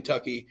have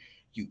Kentucky.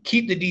 You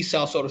keep the D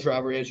South Sodas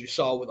rivalry as you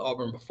saw with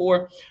Auburn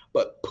before,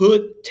 but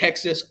put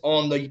Texas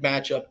on the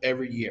matchup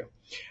every year.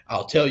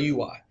 I'll tell you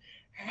why.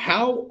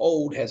 How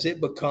old has it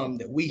become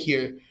that we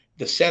hear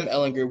the Sam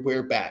Ellinger,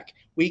 we're back?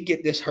 We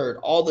get this heard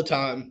all the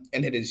time,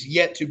 and it is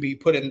yet to be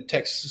put in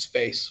Texas's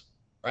face,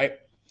 right?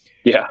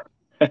 Yeah.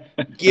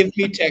 Give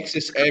me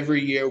Texas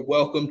every year.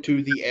 Welcome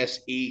to the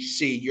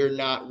SEC. You're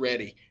not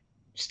ready.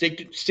 Stick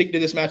to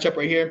this matchup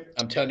right here.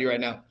 I'm telling you right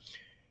now.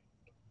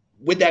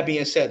 With that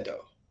being said,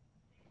 though,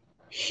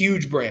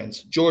 huge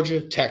brands,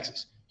 Georgia,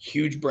 Texas,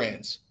 huge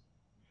brands.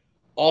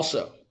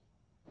 Also,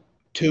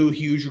 two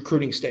huge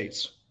recruiting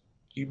states.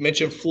 You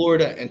mentioned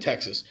Florida and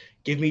Texas.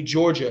 Give me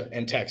Georgia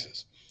and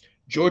Texas.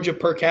 Georgia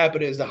per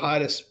capita is the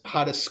hottest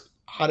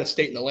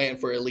state in the land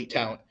for elite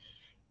talent.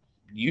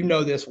 You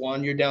know this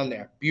one. You're down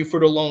there.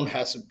 Buford alone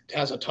has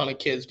a ton of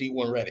kids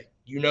D1 ready.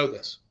 You know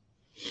this.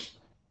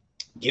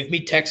 Give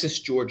me Texas,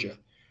 Georgia,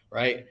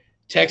 right?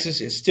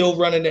 Texas is still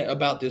running it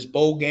about this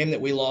bowl game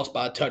that we lost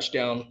by a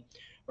touchdown,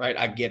 right?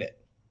 I get it.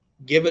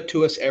 Give it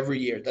to us every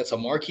year. That's a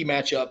marquee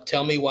matchup.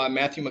 Tell me why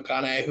Matthew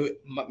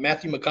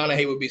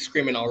McConaughey would be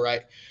screaming, all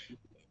right.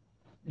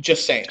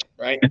 Just saying,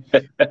 right?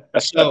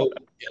 So,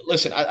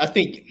 listen, I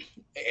think,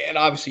 and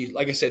obviously,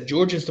 like I said,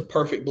 Georgia's the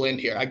perfect blend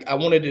here. I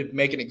wanted to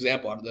make an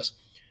example out of this.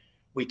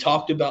 We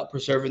talked about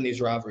preserving these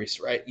rivalries,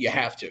 right? You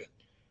have to.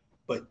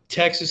 But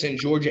Texas and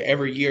Georgia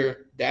every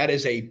year, that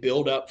is a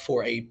build up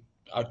for a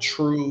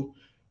true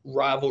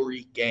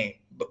rivalry game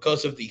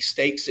because of the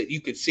stakes that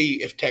you could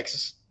see if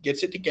Texas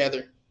gets it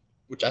together,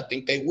 which I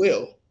think they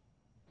will.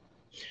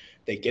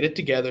 They get it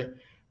together.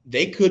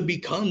 They could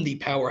become the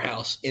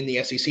powerhouse in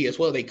the SEC as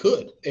well. They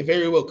could. They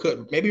very well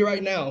could. Maybe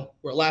right now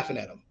we're laughing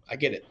at them. I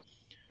get it.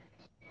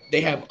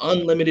 They have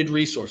unlimited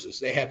resources.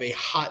 They have a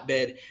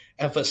hotbed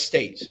of a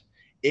state.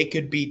 It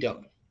could be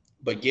done.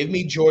 But give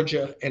me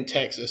Georgia and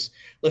Texas.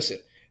 Listen,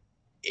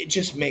 it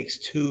just makes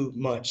too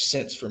much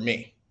sense for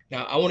me.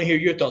 Now, I want to hear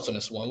your thoughts on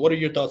this one. What are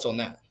your thoughts on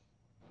that?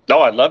 No,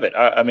 I love it.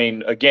 I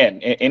mean,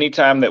 again,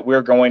 anytime that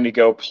we're going to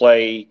go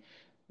play,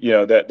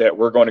 that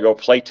we're going to go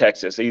play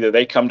Texas, either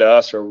they come to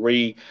us or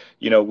we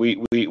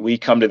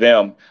come to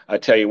them. I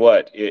tell you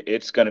what,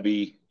 it's going to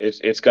be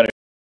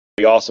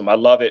awesome. I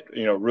love it.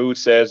 Rude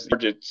says,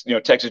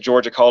 Texas,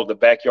 Georgia called it the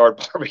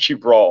backyard barbecue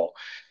brawl.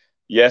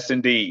 Yes,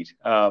 indeed.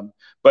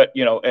 But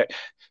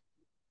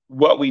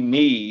what we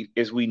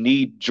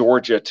need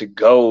Georgia to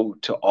go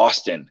to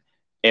Austin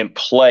and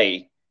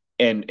play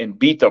and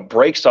beat the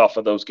brakes off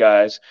of those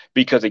guys,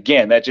 because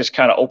again, that just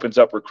kind of opens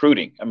up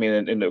recruiting. I mean,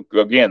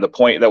 again, the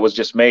point that was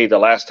just made the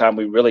last time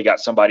we really got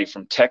somebody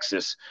from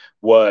Texas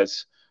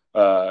was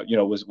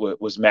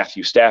was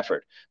Matthew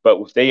Stafford. But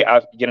if they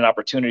get an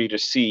opportunity to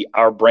see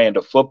our brand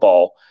of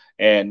football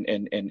and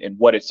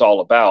what it's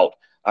all about,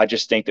 I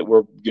just think that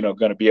we're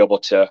going to be able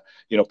to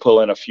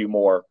pull in a few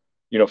more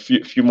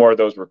few more of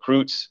those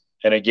recruits.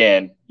 And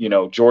again,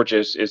 Georgia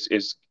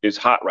is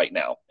hot right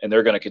now, and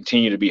they're going to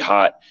continue to be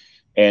hot.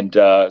 And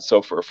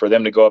so for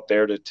them to go up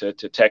there to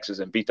Texas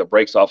and beat the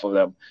brakes off of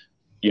them,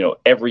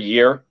 every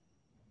year,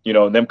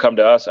 and them come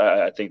to us,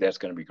 I think that's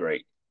going to be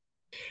great.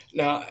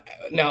 Now,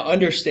 now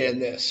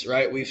understand this,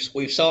 right?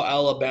 We've saw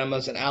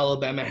Alabama's and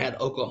Alabama had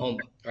Oklahoma,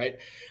 right?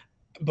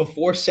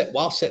 Before set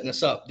while setting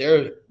this up,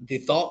 there the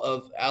thought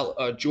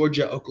of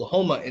Georgia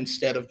Oklahoma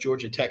instead of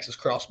Georgia Texas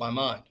crossed my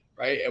mind,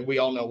 right? And we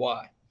all know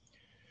why.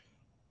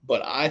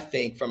 But I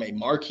think from a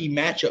marquee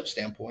matchup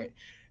standpoint,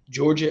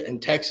 Georgia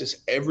and Texas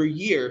every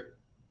year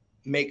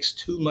makes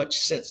too much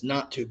sense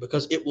not to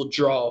because it will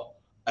draw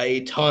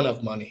a ton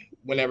of money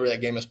whenever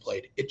that game is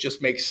played. It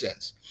just makes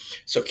sense.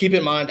 So keep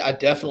in mind, I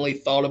definitely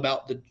thought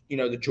about the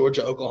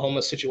Georgia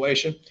Oklahoma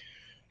situation.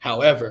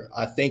 However,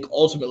 I think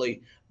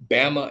ultimately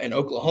Bama and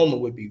Oklahoma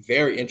would be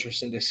very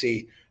interesting to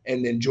see.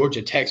 And then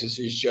Georgia Texas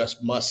is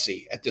just must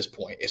see at this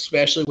point,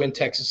 especially when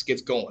Texas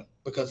gets going.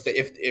 Because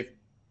if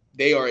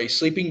they are a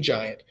sleeping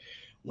giant,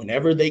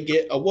 whenever they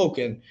get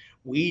awoken,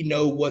 we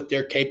know what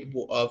they're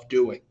capable of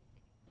doing.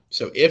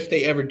 So if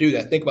they ever do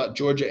that, think about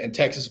Georgia and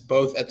Texas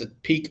both at the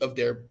peak of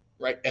their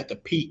right at the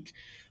peak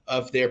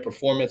of their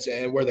performance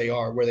and where they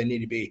are, where they need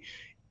to be.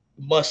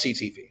 Must see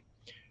TV.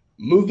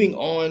 Moving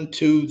on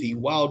to the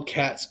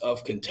Wildcats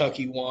of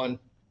Kentucky one.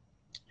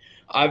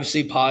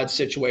 Obviously, pod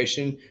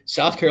situation.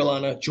 South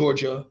Carolina,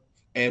 Georgia,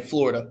 and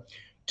Florida.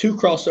 Two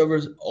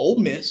crossovers, Ole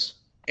Miss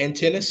and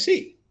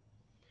Tennessee.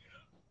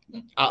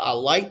 I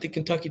like the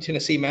Kentucky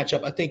Tennessee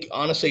matchup. I think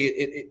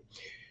honestly,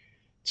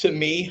 to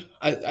me,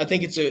 I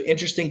think it's an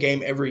interesting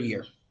game every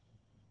year.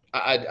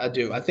 I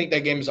do. I think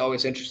that game is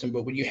always interesting.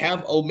 But when you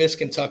have Ole Miss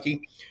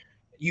Kentucky,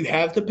 you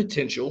have the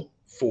potential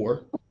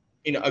for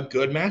a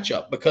good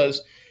matchup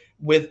because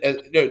with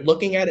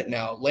looking at it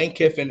now, Lane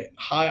Kiffin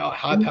high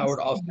powered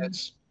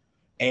offense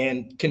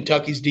and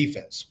Kentucky's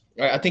defense.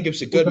 Right, I think it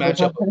was a good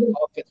matchup of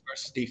offense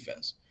versus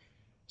defense.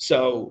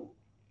 So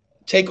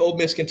take Ole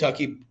Miss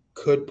Kentucky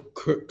could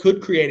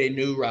create a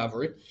new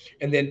rivalry,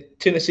 and then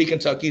Tennessee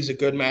Kentucky is a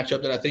good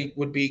matchup that I think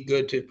would be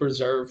good to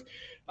preserve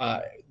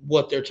uh,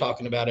 what they're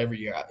talking about every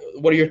year.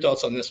 What are your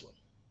thoughts on this one?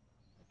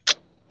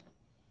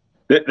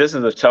 This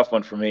is a tough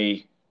one for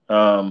me.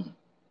 I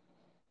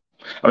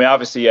mean,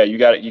 obviously, yeah, you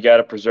got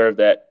to preserve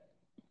that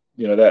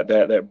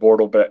that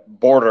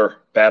border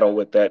battle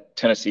with that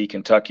Tennessee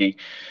Kentucky.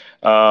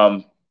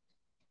 Um,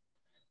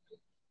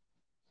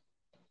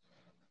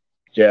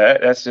 yeah,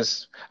 that's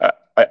just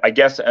I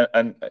guess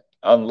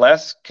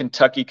unless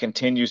Kentucky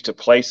continues to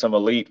play some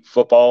elite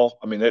football,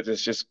 I mean,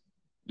 it's just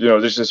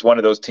this is one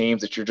of those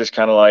teams that you're just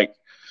kind of like,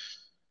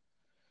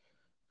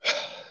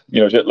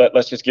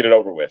 let's just get it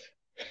over with.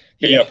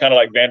 Yeah, Kind of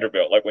like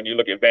Vanderbilt. Like when you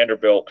look at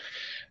Vanderbilt,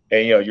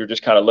 and you're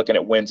just kind of looking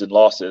at wins and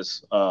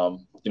losses.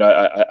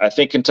 I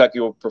think Kentucky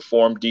will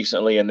perform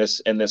decently in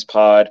this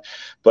pod,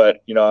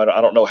 but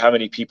I don't know how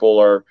many people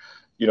are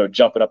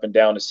jumping up and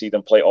down to see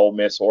them play Ole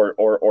Miss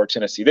or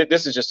Tennessee.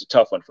 This is just a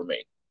tough one for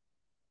me.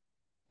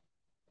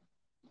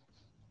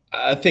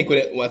 I think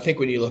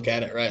when you look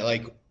at it, right,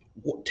 like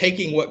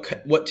taking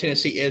what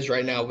Tennessee is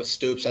right now with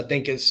Stoops, I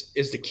think is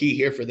the key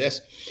here for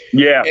this.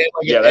 Yeah, And, like,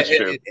 yeah, that's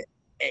true.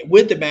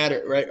 with the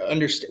matter, right,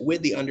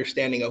 with the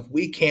understanding of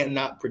we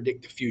cannot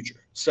predict the future.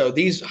 So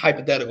these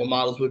hypothetical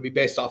models would be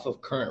based off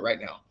of current right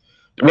now.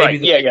 Maybe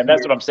Right. the Yeah. next Yeah. That's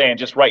year. what I'm saying.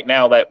 Just right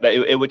now, that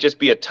it would just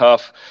be a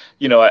tough,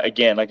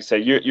 again, like I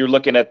said, you're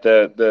looking at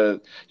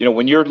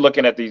when you're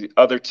looking at the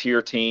other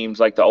tier teams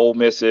like the Ole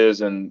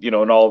Misses and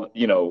all,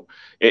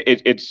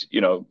 it's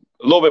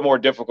a little bit more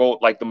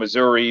difficult, like the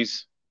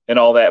Missouris and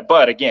all that.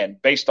 But again,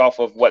 based off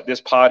of what this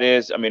pod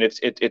is, I mean,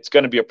 it's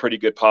going to be a pretty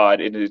good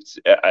pod, and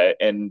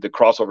and the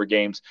crossover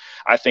games,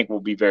 I think, will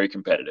be very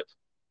competitive.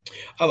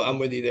 I'm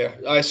with you there.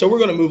 All right, so we're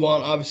going to move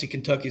on. Obviously,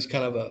 Kentucky's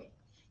kind of a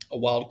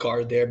wild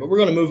card there, but we're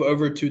going to move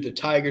over to the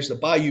Tigers, the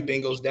Bayou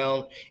Bengals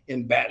down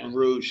in Baton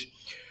Rouge.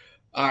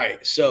 All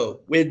right,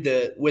 so with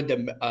the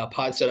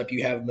pod setup,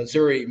 you have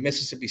Missouri,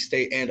 Mississippi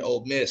State, and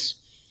Ole Miss.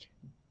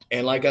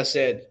 And like I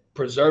said,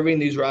 preserving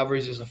these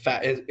rivalries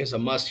is a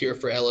must here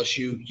for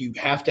LSU. You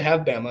have to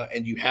have Bama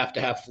and you have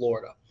to have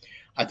Florida.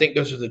 I think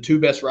those are the two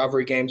best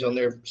rivalry games on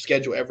their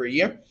schedule every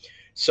year.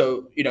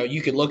 So,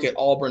 you could look at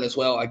Auburn as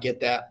well. I get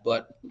that.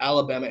 But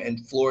Alabama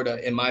and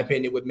Florida, in my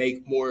opinion, would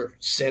make more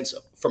sense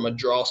from a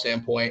draw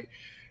standpoint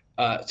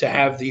to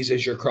have these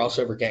as your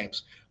crossover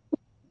games.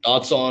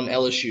 Thoughts on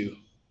LSU?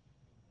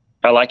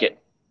 I like it.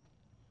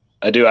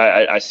 I do.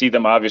 I see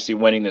them obviously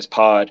winning this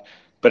pod,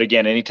 but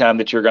again, anytime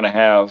that you're going to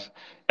have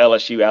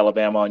LSU,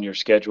 Alabama on your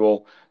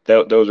schedule,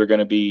 those are going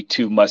to be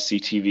two must see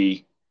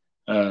TV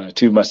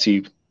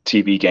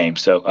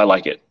games. So I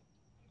like it.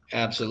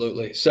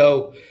 Absolutely.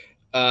 So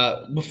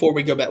before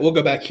we go back, we'll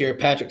go back here.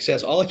 Patrick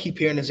says, all I keep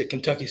hearing is that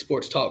Kentucky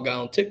Sports Talk guy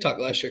on TikTok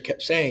last year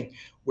kept saying,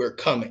 we're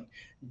coming.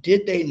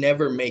 Did they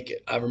never make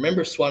it? I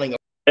remember swatting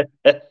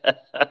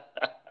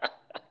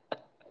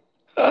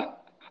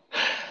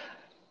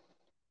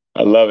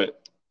I love it.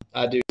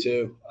 I do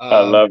too.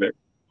 I love it.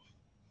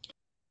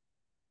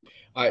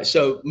 All right,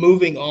 so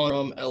moving on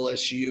from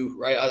LSU,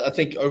 right? I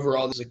think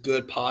overall this is a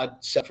good pod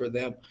set for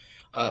them.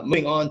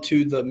 Moving on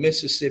to the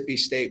Mississippi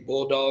State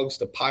Bulldogs,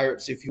 the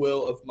Pirates, if you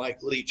will, of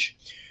Mike Leach.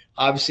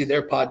 Obviously,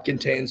 their pod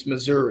contains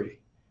Missouri,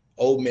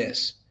 Ole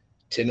Miss,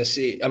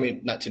 Tennessee. I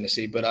mean, not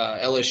Tennessee, but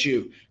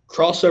LSU.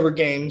 Crossover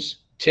games,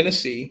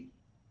 Tennessee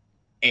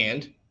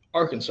and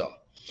Arkansas.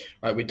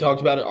 Right, we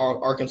talked about it,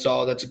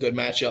 Arkansas. That's a good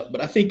matchup,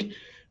 but I think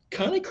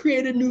kind of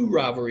create a new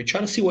rivalry,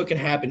 trying to see what can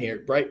happen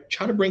here, right?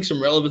 Trying to bring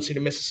some relevancy to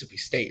Mississippi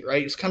State,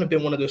 right? It's kind of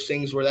been one of those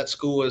things where that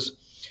school is,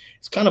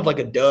 it's kind of like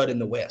a dud in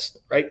the West,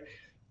 right?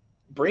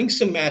 Bring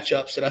some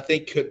matchups that I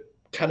think could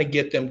kind of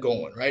get them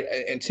going, right?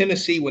 And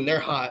Tennessee, when they're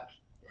hot,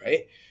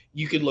 right?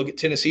 You could look at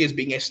Tennessee as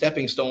being a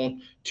stepping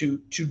stone to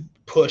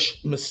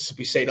push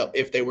Mississippi State up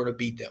if they were to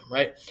beat them,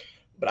 right?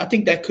 But I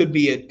think that could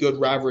be a good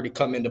rivalry to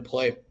come into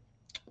play.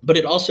 But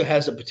it also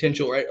has the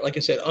potential, right? Like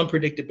I said,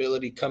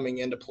 unpredictability coming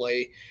into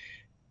play.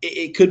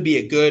 It could be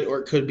a good or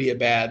it could be a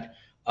bad,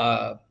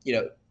 you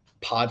know,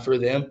 pod for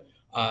them.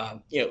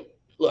 You know,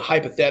 look,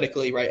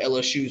 hypothetically, right?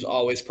 LSU's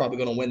always probably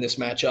going to win this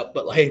matchup,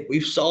 but hey, we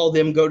saw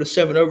them go to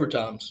 7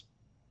 overtimes.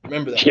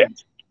 Remember that. Yeah,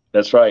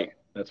 that's right.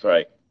 That's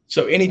right.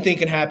 So anything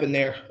can happen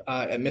there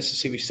at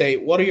Mississippi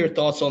State. What are your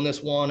thoughts on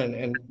this one?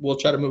 And we'll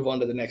try to move on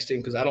to the next team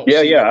because I don't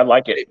Yeah, see yeah, Mississippi I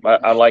like it. State being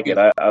I like it.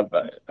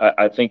 huge.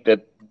 I think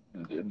that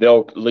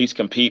they'll at least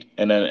compete,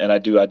 and I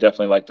do. I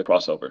definitely like the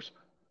crossovers.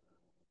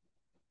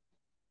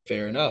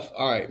 Fair enough.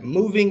 All right,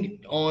 moving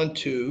on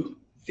to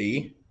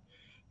the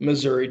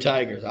Missouri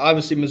Tigers.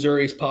 Obviously,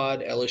 Missouri's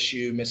pod,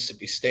 LSU,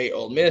 Mississippi State,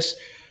 Ole Miss.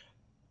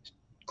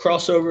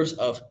 Crossovers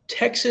of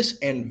Texas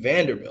and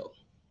Vanderbilt,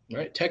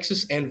 right?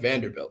 Texas and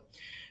Vanderbilt.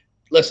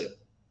 Listen,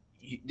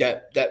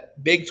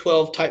 that Big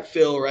 12 type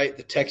feel, right?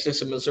 The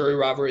Texas and Missouri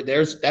rivalry.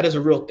 That is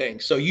a real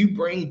thing. So you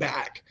bring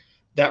back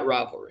that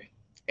rivalry,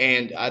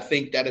 and I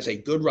think that is a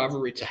good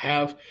rivalry to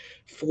have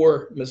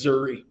for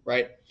Missouri,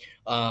 right?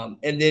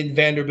 And then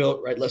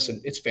Vanderbilt, right?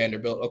 Listen, it's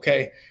Vanderbilt,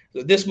 okay?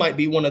 So this might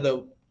be one of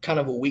the kind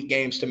of a weak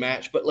games to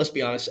match, but let's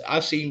be honest.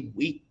 I've seen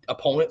weak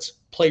opponents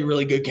play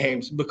really good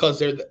games because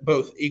they're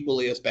both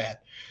equally as bad.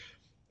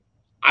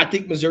 I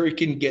think Missouri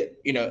can get,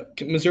 you know,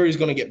 Missouri's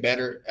going to get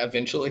better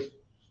eventually.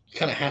 You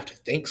kind of have to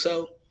think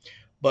so.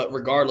 But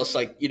regardless,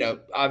 like, you know,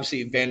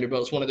 obviously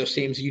Vanderbilt is one of those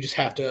teams you just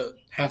have to.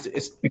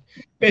 It's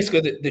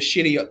basically the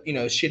shitty, you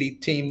know,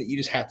 shitty team that you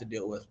just have to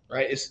deal with,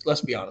 right? It's,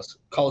 let's be honest,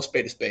 call a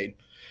spade a spade.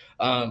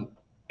 Um,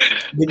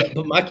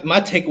 but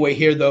my takeaway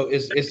here though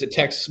is the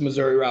Texas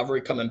Missouri rivalry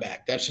coming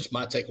back. That's just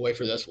my takeaway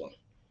for this one.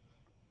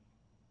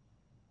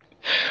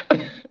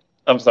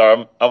 I'm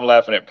sorry. I'm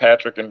laughing at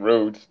Patrick and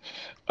Rudes.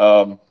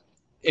 Um,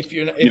 you If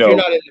you're know,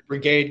 not in the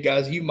brigade,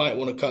 guys, you might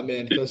want to come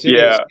in because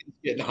yeah. it's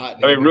getting hot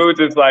in I here. mean, Rudes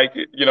is like,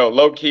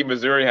 low key.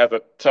 Missouri has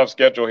a tough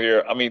schedule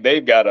here. I mean,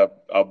 they've got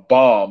a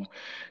bomb,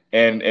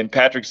 and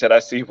Patrick said, I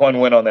see one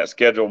win on that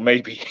schedule,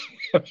 maybe.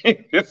 I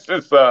mean, this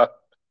is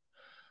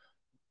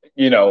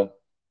you know,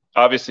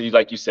 obviously,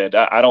 like you said,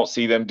 I don't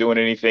see them doing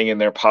anything in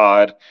their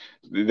pod.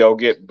 They'll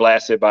get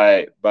blasted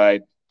by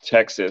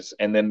Texas,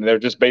 and then they're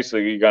just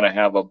basically going to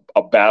have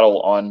a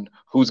battle on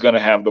who's going to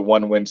have the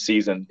 1 win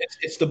season.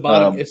 It's the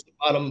bottom. Um, It's the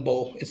bottom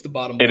bowl. It's the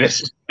bottom it bowl.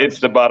 is it's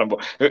the bottom.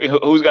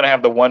 Who's going to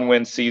have the 1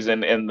 win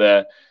season in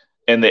the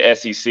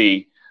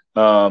SEC?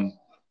 And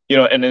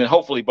then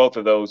hopefully both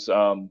of those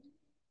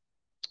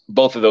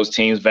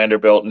teams,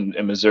 Vanderbilt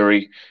and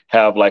Missouri,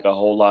 have like a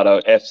whole lot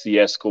of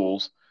FCS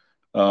schools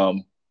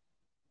um,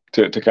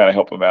 to kind of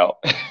help them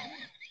out.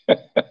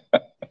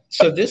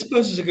 So this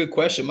poses a good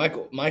question.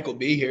 Michael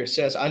B here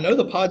says, I know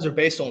the pods are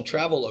based on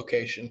travel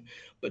location,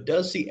 but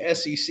does the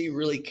SEC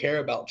really care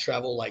about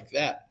travel like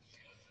that?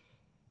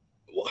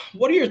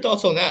 What are your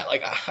thoughts on that?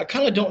 Like, I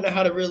kind of don't know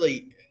how to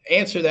really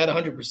answer that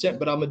 100%,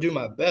 but I'm gonna do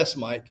my best,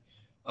 Mike.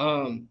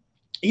 Um,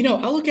 you know,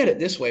 I look at it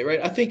this way, right?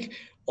 I think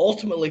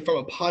ultimately from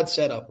a pod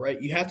setup, right,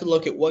 you have to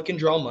look at what can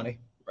draw money,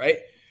 right?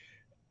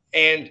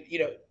 And you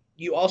know,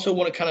 you also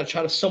want to kind of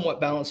try to somewhat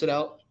balance it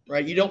out,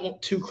 right? You don't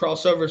want two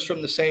crossovers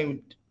from the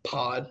same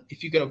pod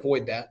if you can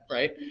avoid that,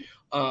 right?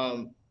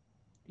 Um,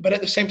 but at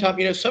the same time,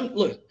 you know, some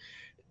look,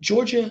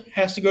 Georgia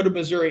has to go to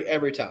Missouri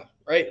every time,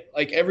 right?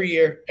 Like every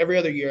year, every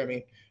other year. I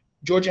mean,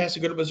 Georgia has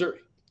to go to Missouri.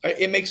 Right?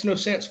 It makes no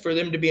sense for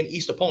them to be an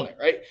East opponent,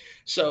 right?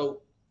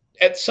 So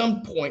at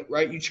some point,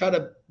 right, you try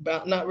to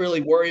not really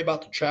worry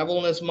about the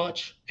traveling as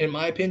much, in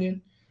my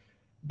opinion,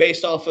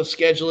 based off of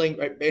scheduling,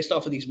 right? Based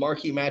off of these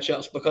marquee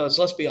matchups, because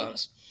let's be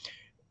honest,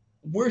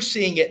 we're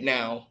seeing it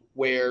now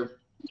where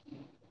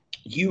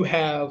you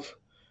have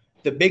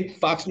the big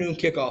Fox noon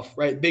kickoff,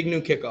 right? Big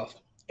noon kickoff.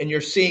 And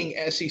you're seeing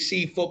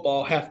SEC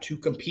football have to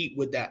compete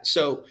with that.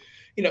 So,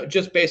 you know,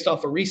 just based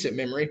off of recent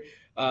memory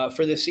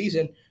for this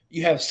season,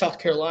 you have South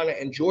Carolina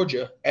and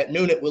Georgia at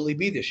noon at Willie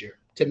B this year.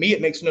 To me,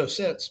 it makes no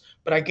sense.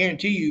 But I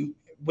guarantee you,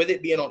 with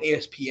it being on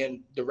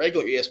ESPN, the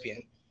regular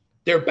ESPN,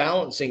 they're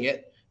balancing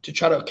it to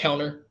try to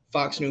counter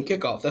Fox noon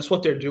kickoff. That's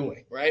what they're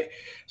doing, right?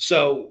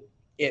 So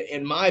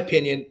in my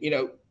opinion,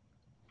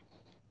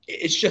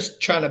 it's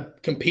just trying to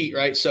compete,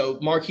 right? So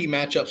marquee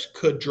matchups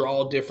could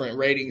draw different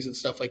ratings and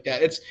stuff like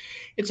that.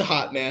 It's a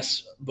hot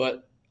mess,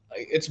 but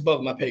it's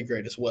above my pay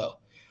grade as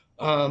well.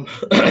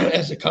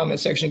 As the comment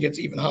section gets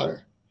even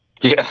hotter,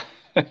 Yeah.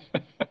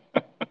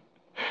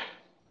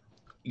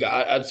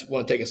 I just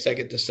want to take a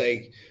second to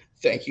say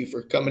thank you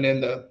for coming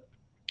in the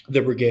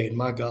brigade.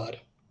 My God,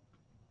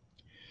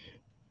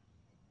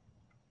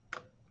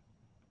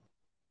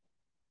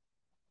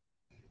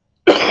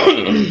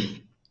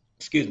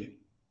 excuse me.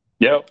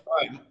 Yep. All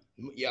right,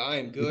 yeah, I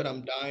am good.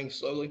 I'm dying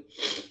slowly.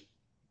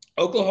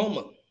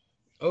 Oklahoma,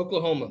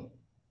 Oklahoma,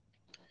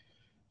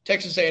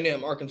 Texas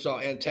A&M, Arkansas,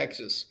 and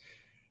Texas,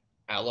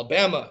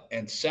 Alabama,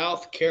 and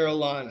South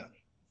Carolina.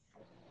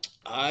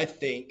 I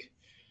think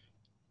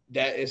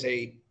that is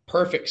a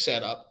perfect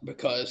setup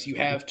because you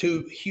have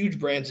two huge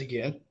brands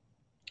again,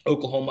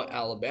 Oklahoma,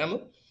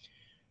 Alabama,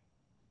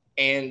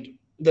 and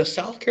the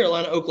South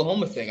Carolina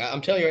Oklahoma thing.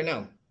 I'm telling you right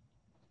now,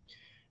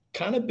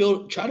 kind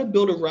of try to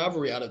build a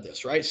rivalry out of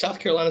this, right? South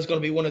Carolina is going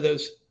to be one of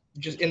those,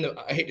 just in the,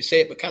 I hate to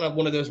say it, but kind of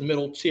one of those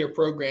middle tier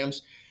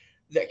programs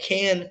that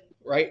can,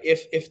 right,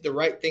 if the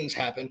right things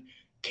happen,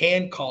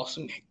 can cause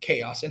some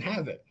chaos and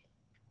havoc.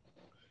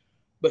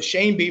 But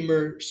Shane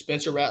Beamer,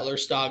 Spencer Rattler,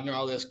 Stogner,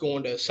 all this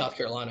going to South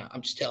Carolina,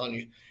 I'm just telling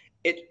you,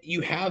 it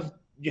you have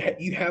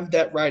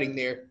that writing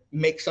there.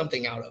 Make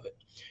something out of it.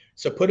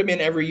 So put them in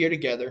every year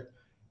together.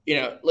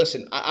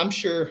 Listen, I'm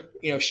sure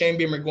Shane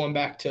Beamer going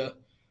back to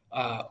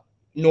uh,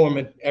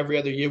 Norman every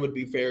other year would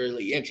be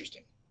fairly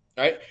interesting,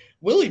 right?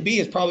 Willie B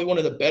is probably one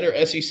of the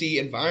better SEC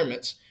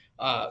environments.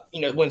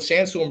 When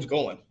Sandstorm's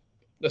going,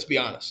 let's be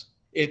honest,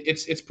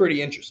 it's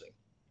pretty interesting.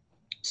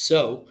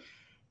 So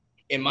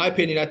in my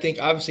opinion, I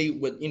think obviously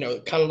with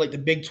kind of like the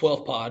Big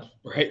 12 pod,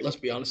 right? Let's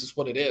be honest, it's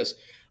what it is.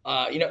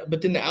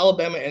 But then the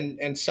Alabama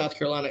and South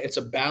Carolina, it's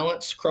a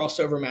balanced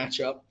crossover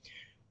matchup,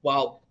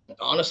 while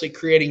honestly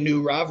creating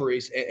new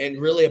rivalries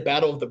and really a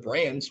battle of the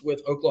brands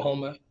with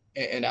Oklahoma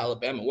and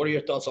Alabama. What are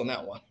your thoughts on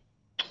that one?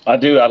 I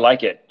do. I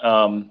like it.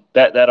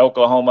 That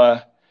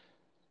Oklahoma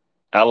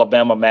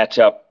Alabama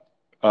matchup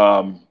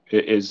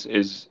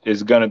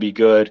is going to be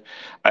good.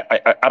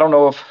 I don't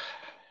know if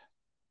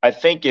I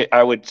think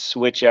I would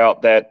switch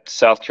out that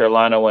South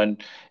Carolina one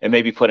and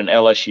maybe put an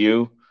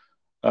LSU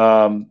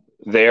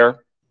there.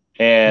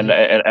 And,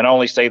 Mm-hmm. and and I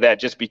only say that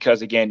just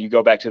because again you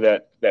go back to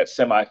that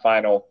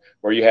semifinal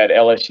where you had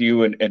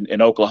LSU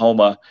and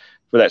Oklahoma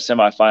for that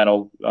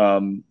semifinal,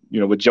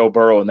 with Joe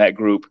Burrow and that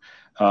group.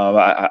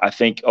 I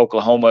think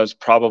Oklahoma is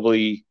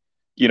probably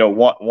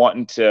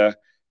wanting to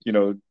you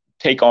know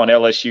take on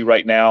LSU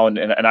right now,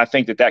 and I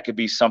think that could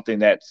be something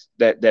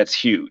that's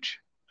huge.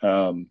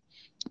 Um,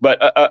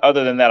 but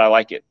other than that, I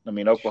like it. I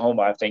mean,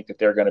 Oklahoma, I think that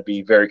they're going to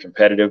be very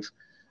competitive,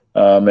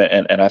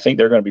 and I think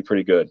they're going to be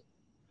pretty good.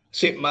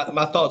 See,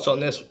 my thoughts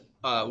on this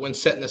when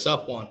setting this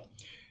up on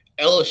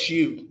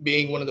LSU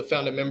being one of the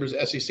founding members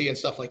of SEC and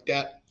stuff like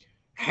that,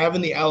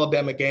 having the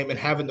Alabama game and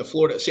having the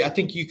Florida. See, I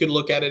think you could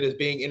look at it as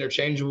being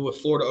interchangeable with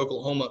Florida,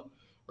 Oklahoma,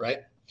 right?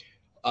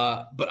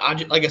 But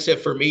like I said,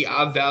 for me,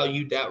 I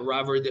valued that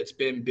rivalry that's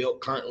been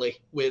built currently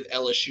with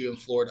LSU and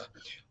Florida.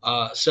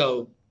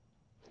 So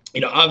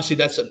obviously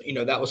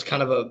that was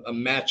kind of a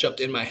matchup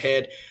in my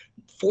head.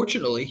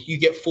 Fortunately, you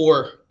get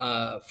four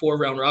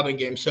round robin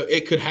games, so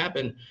it could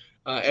happen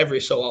every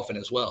so often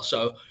as well.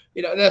 So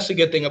that's the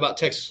good thing about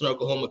Texas and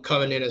Oklahoma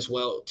coming in as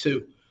well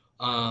too.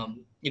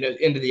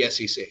 Into the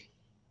SEC.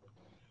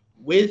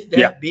 With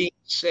Yeah, that being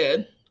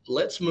said,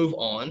 let's move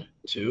on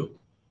to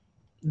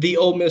the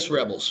Ole Miss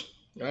Rebels.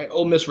 All right,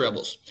 Ole Miss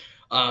Rebels,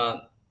 uh,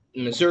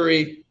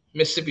 Missouri,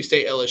 Mississippi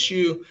State,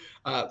 LSU.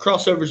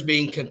 Crossovers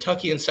being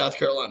Kentucky and South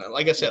Carolina.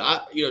 Like I said,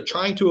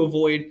 trying to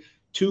avoid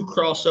two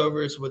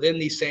crossovers within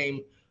the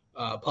same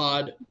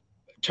pod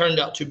turned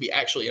out to be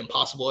actually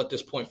impossible at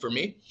this point for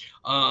me.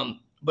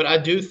 But I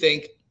do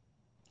think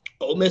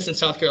Ole Miss and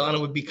South Carolina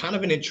would be kind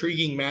of an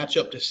intriguing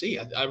matchup to see.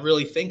 I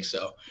really think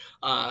so.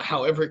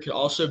 However, it could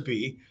also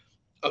be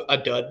a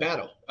dud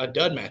battle, a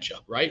dud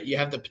matchup, right? You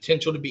have the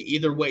potential to be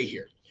either way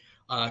here.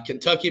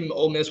 Kentucky and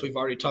Ole Miss, we've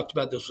already talked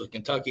about this with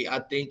Kentucky. I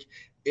think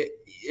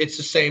it's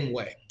the same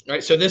way,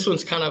 right? So this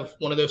one's kind of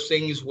one of those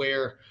things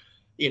where,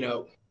 you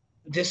know,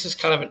 this is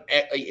kind of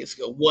it's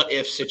a what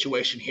if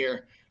situation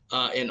here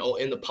in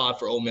the pod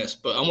for Ole Miss.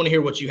 But I want to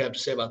hear what you have to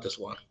say about this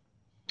one.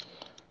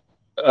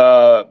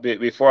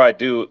 before I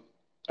do,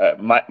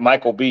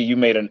 Michael B, you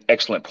made an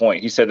excellent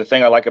point. He said the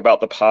thing I like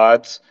about the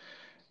pods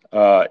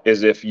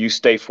is if you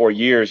stay 4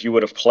 years, you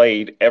would have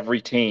played every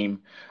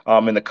team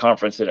in the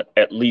conference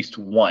at least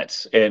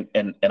once, and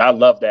I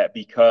love that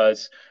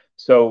because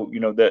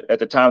at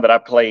the time that I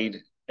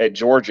played at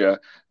Georgia,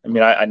 I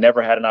mean I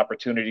never had an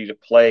opportunity to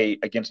play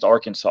against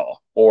Arkansas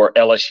or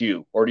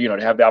LSU, or to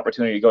have the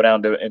opportunity to go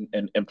down to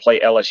and play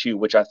LSU,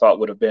 which I thought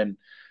would have been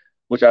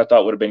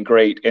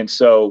great. And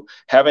so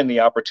having the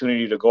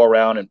opportunity to go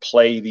around and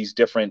play these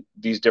different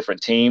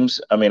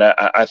teams, I mean,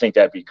 I think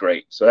that'd be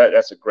great. So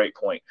that's a great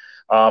point.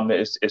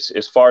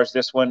 As far as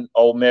this one,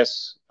 Ole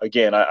Miss,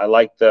 again, I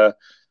like the,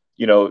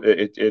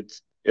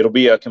 it'll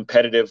be a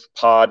competitive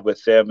pod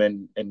with them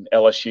and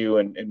LSU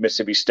and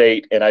Mississippi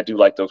State, and I do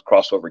like those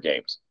crossover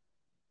games.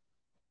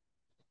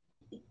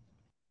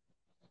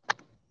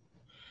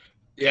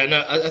 Yeah,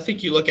 no, I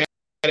think you look at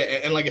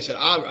it, and like I said,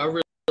 I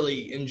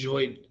really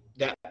enjoyed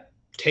that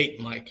take,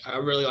 Mike. I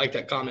really like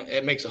that comment.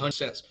 It makes 100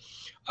 sense,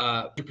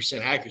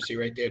 100% accuracy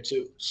right there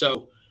too.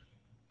 So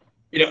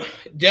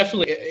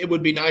definitely it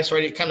would be nice,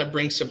 right? It kind of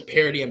brings some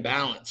parity and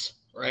balance,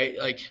 right?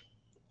 Like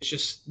it's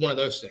just one of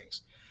those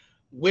things.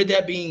 With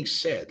that being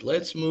said,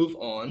 let's move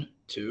on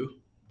to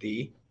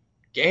the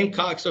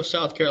Gamecocks of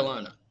South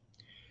Carolina.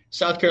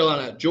 South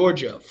Carolina,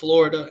 Georgia,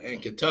 Florida,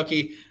 and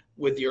Kentucky,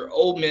 with your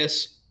Ole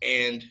Miss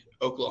and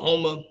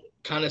Oklahoma.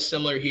 Kind of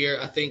similar here.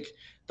 I think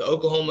the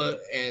Oklahoma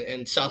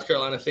and South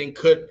Carolina thing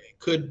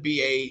could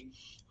be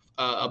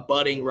a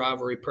budding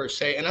rivalry per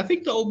se. And I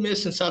think the Ole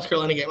Miss and South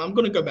Carolina game, I'm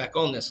going to go back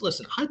on this.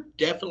 Listen, I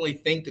definitely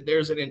think that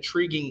there's an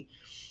intriguing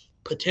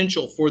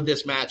potential for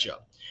this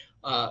matchup.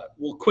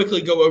 We'll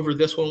quickly go over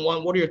this one.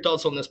 What are your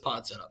thoughts on this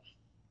pod setup?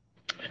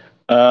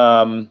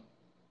 Um,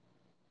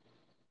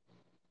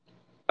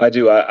 I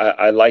do.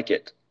 I like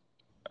it.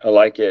 I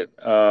like it.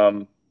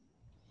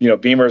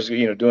 Beamer's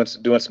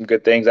doing some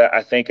good things.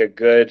 I think a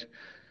good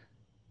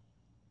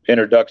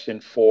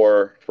introduction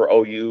for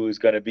OU is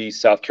going to be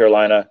South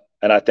Carolina,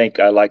 and I think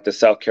I like the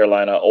South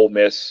Carolina Ole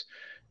Miss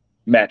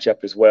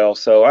matchup as well.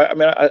 So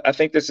I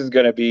think this is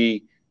going to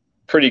be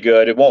pretty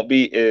good. It won't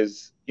be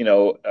as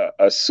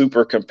a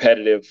super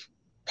competitive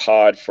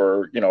pod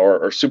for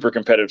or super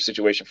competitive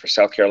situation for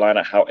South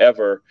Carolina.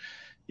 However,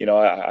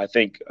 I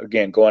think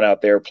again going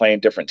out there playing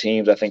different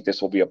teams, I think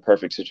this will be a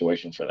perfect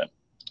situation for them.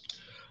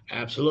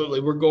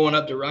 Absolutely. We're going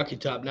up to Rocky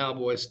Top now,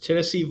 boys.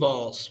 Tennessee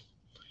Vols,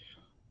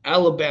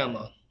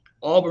 Alabama,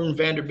 Auburn,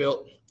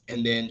 Vanderbilt,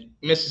 and then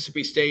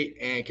Mississippi State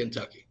and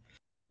Kentucky.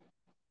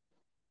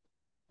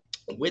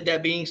 With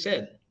that being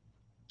said,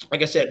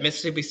 like I said,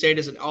 Mississippi State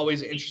is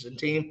always an interesting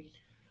team,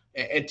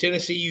 and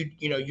Tennessee,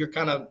 you're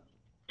kind of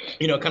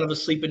a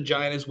sleeping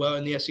giant as well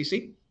in the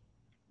SEC.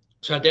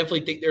 So I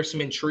definitely think there's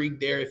some intrigue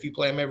there if you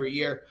play them every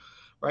year,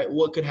 right?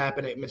 What could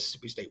happen at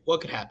Mississippi State?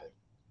 What could happen?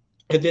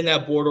 And then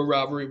that border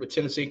rivalry with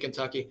Tennessee and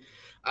Kentucky.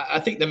 I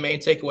think the main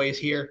takeaways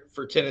here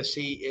for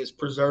Tennessee is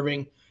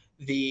preserving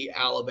the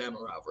Alabama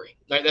rivalry.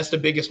 Right? That's the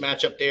biggest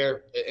matchup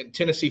there. And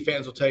Tennessee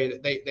fans will tell you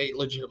that they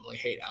legitimately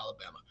hate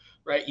Alabama.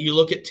 Right? You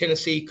look at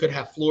Tennessee, could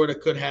have Florida,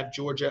 could have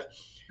Georgia.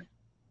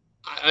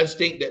 I just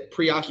think that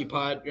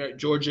preoccupied, right?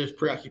 Georgia's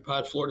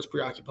preoccupied, Florida's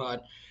preoccupied.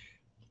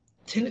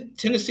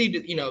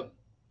 Tennessee,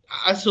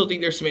 I still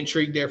think there's some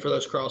intrigue there for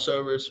those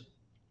crossovers,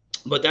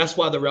 but that's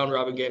why the round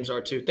robin games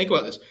are too. Think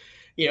about this.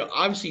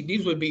 Obviously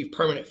these would be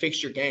permanent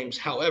fixture games.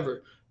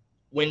 However,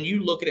 when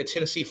you look at a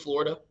Tennessee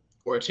Florida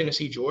or a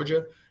Tennessee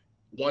Georgia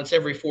once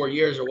every 4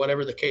 years or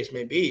whatever the case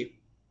may be,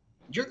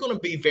 you're going to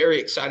be very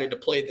excited to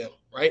play them,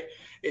 right?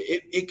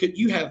 It could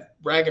you have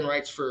bragging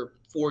rights for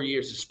 4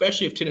 years,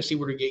 especially if Tennessee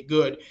were to get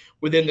good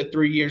within the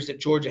 3 years that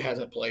Georgia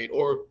hasn't played,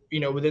 or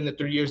within the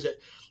 3 years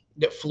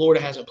that Florida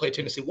hasn't played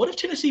Tennessee. What if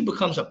Tennessee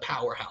becomes a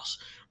powerhouse,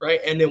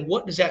 right? And then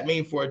what does that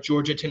mean for a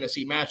Georgia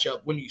Tennessee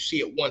matchup when you see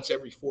it once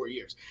every 4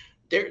 years?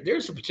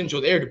 There's a potential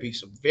there to be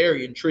some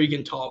very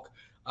intriguing talk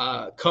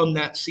come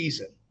that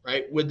season,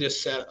 right? With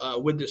this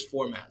with this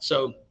format.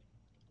 So,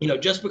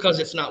 just because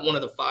it's not one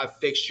of the 5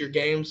 fixture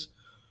games,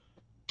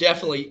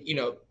 definitely,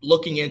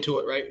 looking into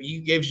it, right?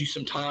 You gives you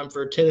some time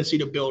for Tennessee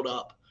to build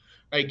up,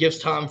 right? It gives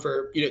time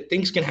for,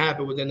 things can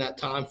happen within that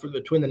time for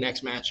between the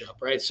next matchup,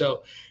 right?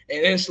 So,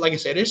 and it's like I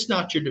said, it's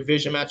not your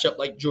division matchup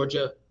like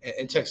Georgia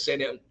and Texas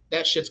A&M.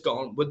 That shit's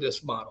gone with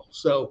this model.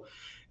 So,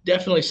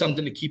 definitely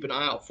something to keep an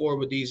eye out for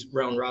with these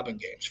round robin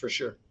games for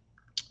sure.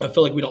 I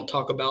feel like we don't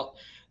talk about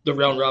the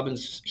round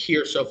robins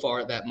here so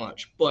far that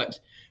much, but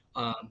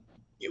um,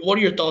 what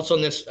are your thoughts on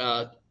this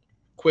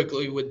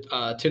quickly with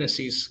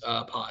Tennessee's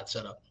pod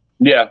setup?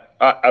 Yeah,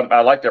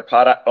 I like their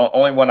pot.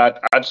 Only one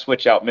I'd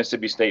switch out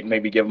Mississippi State and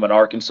maybe give them an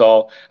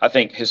Arkansas. I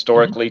think Mhm.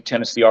 historically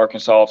Tennessee,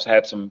 Arkansas have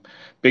had some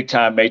big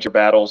time major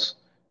battles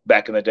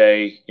back in the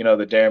day. The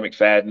Darren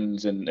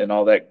McFadden's and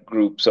all that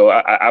group. So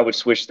I would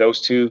switch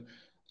those two.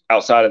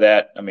 Outside of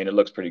that, I mean, it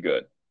looks pretty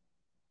good.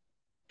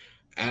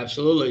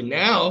 Absolutely.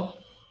 Now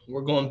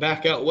we're going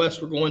back out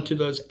west. We're going to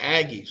those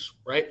Aggies,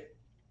 right?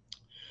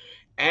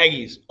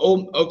 Aggies,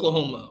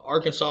 Oklahoma,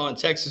 Arkansas, and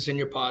Texas in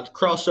your pods.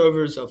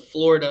 Crossovers of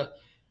Florida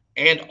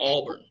and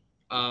Auburn.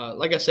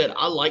 Like I said,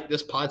 I like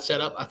this pod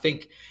setup. I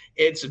think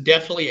it's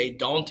definitely a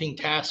daunting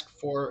task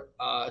for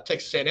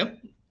Texas A&M,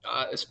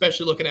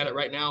 especially looking at it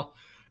right now.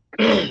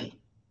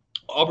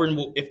 Auburn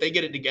will, if they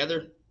get it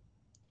together,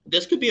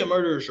 this could be a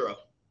murderer's row.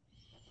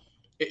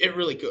 It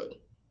really could.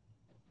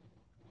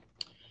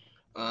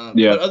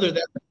 Yeah, But other than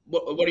that,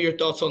 what are your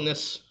thoughts on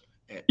this?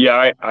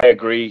 yeah, I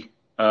agree.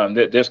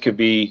 That this could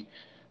be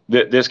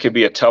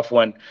a tough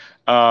one.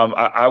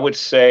 I would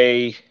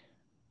say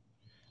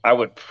I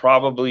would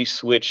probably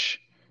switch.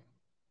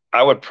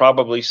 I would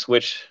probably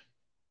switch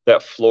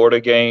that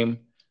Florida game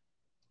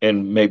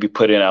and maybe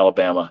put in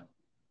Alabama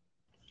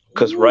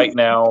because Ooh, right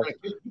now you're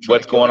trying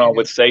what's to kill going me on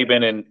with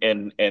again. Saban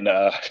and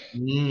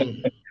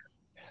Mm.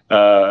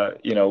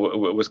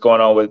 what's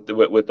going on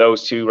with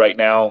those two right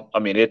now. I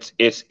mean,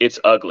 it's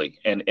ugly,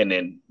 and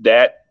then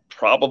that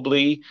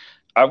probably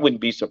I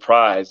wouldn't be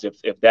surprised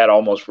if that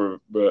almost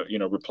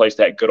replaced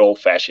that good old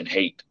fashioned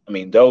hate. I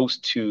mean, those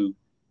two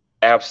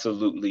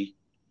absolutely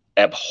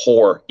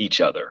abhor each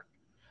other,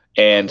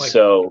 I and like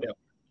so that.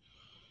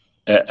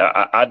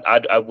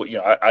 I would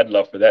I'd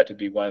love for that to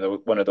be one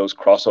of those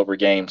crossover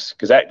games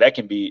because that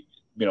can be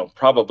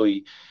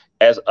probably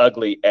as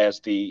ugly as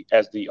the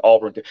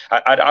Auburn.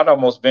 I'd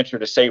almost venture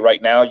to say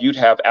right now you'd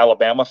have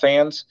Alabama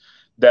fans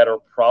that are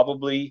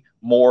probably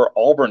more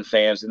Auburn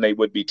fans than they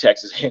would be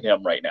Texas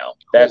A&M right now.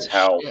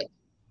 Holy shit.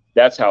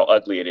 That's how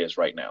ugly it is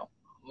right now,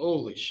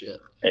 Holy shit.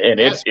 and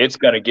That's it's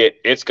gonna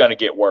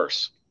get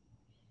worse.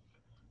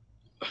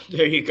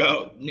 there you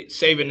go.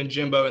 Saban and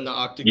Jimbo in the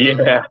octagon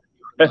on Yeah.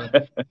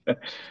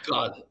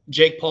 God.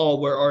 Jake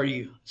Paul, where are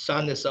you?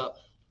 Sign this up.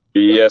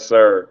 Yes,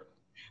 sir.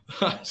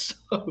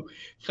 So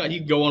God, you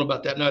can go on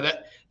about that. No,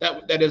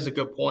 that is a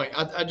good point.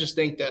 I just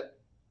think that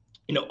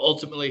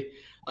ultimately,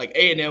 like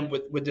A&M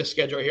with this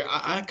schedule right here,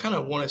 I kind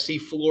of want to see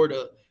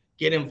Florida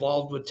get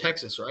involved with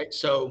Texas, right?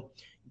 So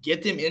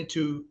get them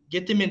into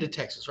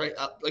Texas, right?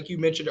 Like you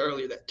mentioned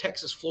earlier, that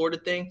Texas Florida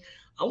thing.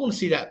 I want to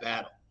see that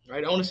battle,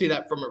 right? I want to see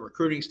that from a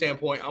recruiting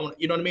standpoint. I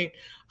want, you know what I mean?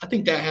 I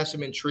think that has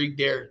some intrigue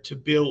there to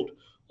build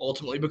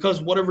ultimately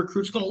because what are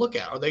recruits going to look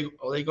at? Are they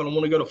going to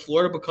want to go to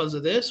Florida because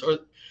of this, or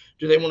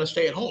do they want to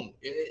stay at home?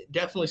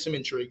 Definitely some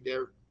intrigue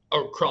there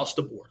across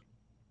the board.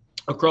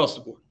 Across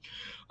the board.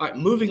 All right,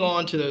 moving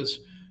on to those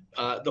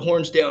the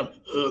horns down.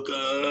 Hook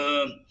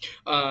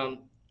 'em.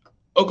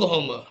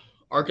 Oklahoma,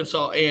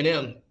 Arkansas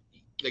A&M.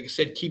 Like I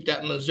said, keep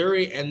that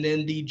Missouri and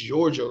then the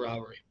Georgia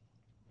rivalry.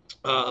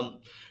 Um,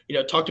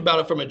 talked about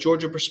it from a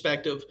Georgia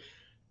perspective.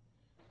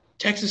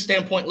 Texas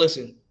standpoint,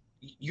 listen,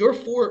 your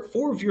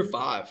four of your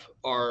five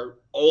are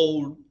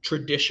old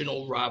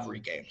traditional rivalry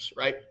games,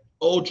 right?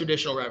 Old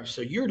traditional rivalry.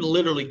 So you're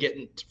literally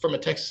getting from a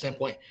Texas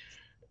standpoint,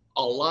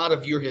 a lot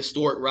of your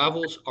historic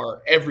rivals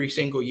are every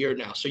single year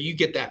now. So you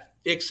get that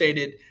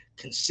fixated,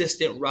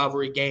 consistent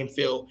rivalry game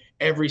feel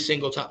every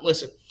single time.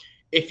 Listen,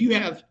 if you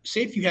have,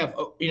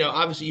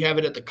 obviously you have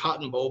it at the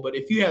Cotton Bowl, but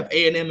if you have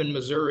A&M and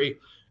Missouri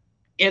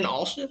in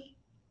Austin,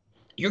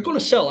 you're going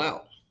to sell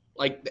out.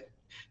 Like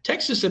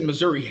Texas and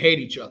Missouri hate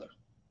each other.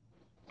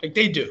 Like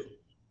they do.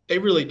 They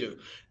really do.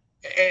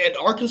 And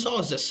Arkansas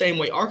is the same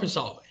way.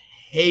 Arkansas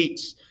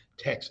hates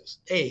Texas.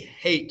 They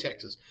hate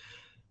Texas.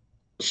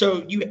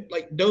 So you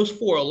like those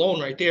four alone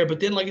right there. But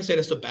then, like I said,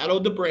 it's the battle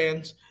of the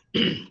brands.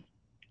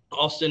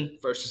 Austin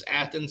versus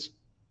Athens.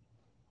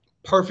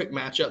 Perfect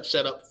matchup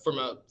set up from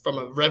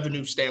a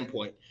revenue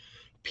standpoint.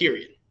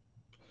 Period.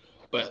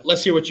 But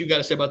let's hear what you got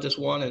to say about this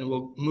one, and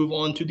we'll move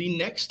on to the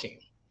next team.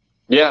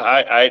 Yeah,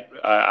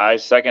 I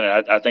second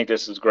it. I think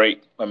this is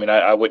great. I mean,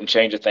 I wouldn't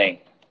change a thing.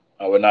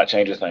 I would not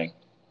change a thing.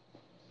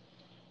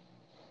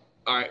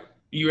 All right,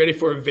 you ready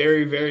for a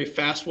very very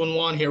fast one?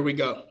 Juan, here we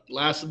go.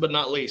 Last but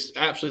not least,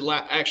 actually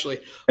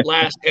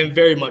last and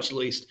very much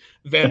least,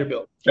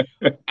 Vanderbilt.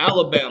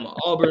 Alabama,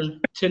 Auburn,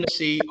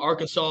 Tennessee,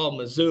 Arkansas,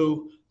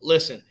 Mizzou.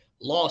 Listen,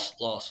 lost,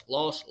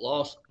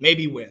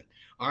 maybe win.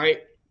 All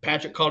right.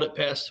 Patrick called it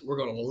pest. We're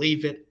going to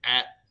leave it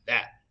at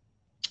that.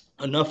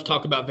 Enough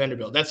talk about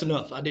Vanderbilt. That's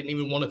enough. I didn't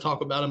even want to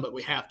talk about them, but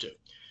we have to.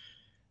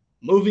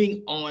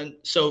 Moving on.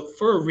 So,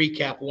 for a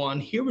recap, one,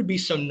 here would be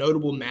some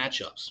notable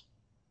matchups.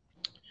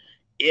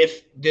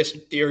 If this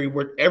theory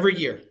were every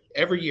year,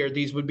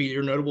 these would be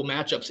your notable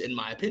matchups, in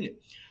my opinion.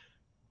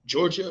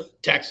 Georgia,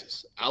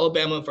 Texas,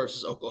 Alabama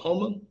versus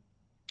Oklahoma,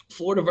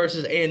 Florida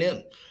versus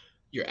A&M,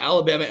 your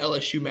Alabama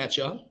LSU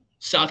matchup,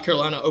 South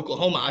Carolina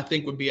Oklahoma, I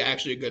think would be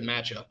actually a good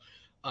matchup.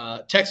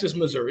 Texas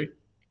Missouri,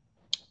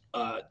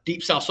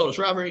 Deep South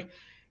Southern rivalry,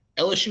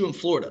 LSU and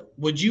Florida.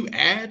 Would you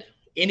add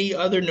any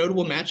other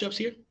notable matchups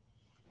here?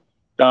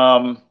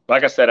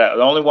 Like I said,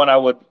 the only one I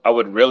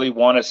would really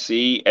want to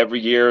see every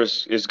year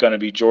is going to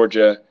be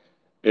Georgia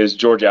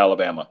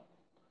Alabama.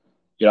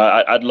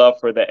 I'd love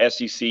for the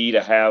SEC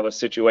to have a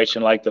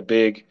situation like the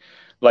Big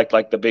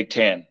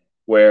Ten,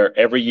 where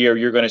every year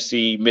you're going to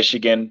see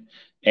Michigan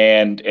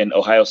and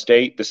Ohio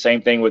State. The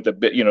same thing with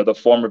the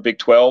former Big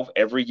 12.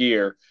 Every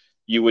year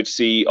you would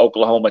see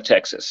Oklahoma,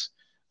 Texas.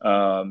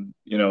 And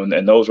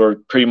those were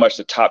pretty much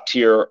the top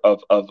tier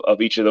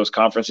of each of those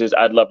conferences.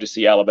 I'd love to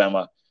see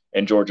Alabama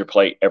and Georgia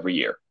play every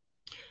year.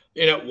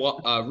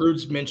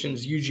 Rudes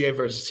mentions UGA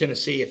versus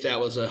Tennessee. If that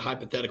was a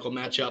hypothetical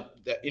matchup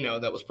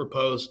that was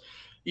proposed,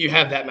 you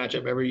have that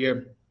matchup every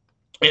year.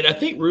 And I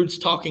think Rude's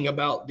talking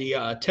about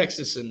the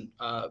Texas and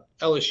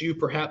LSU,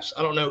 perhaps.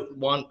 I don't know.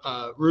 One,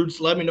 Rude's,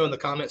 let me know in the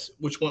comments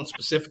which one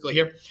specifically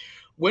here.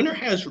 Winner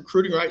has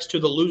recruiting rights to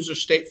the loser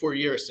state for a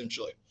year,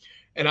 essentially,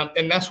 and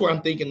that's where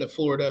I'm thinking the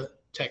Florida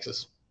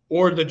Texas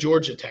or the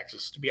Georgia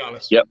Texas, to be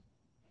honest. Yep.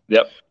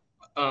 Yep.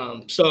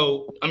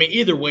 So I mean,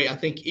 either way, I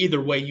think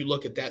either way you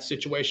look at that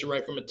situation,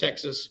 right, from a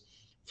Texas,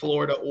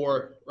 Florida,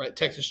 or right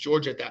Texas,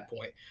 Georgia at that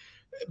point.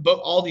 But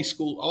all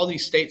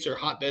these states are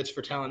hotbeds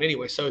for talent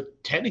anyway. So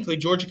technically,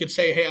 Georgia could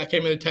say, "Hey, I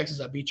came into Texas,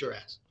 I beat your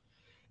ass."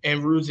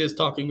 And Rudes is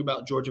talking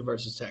about Georgia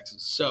versus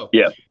Texas. So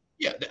Yeah.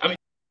 Yeah, I mean,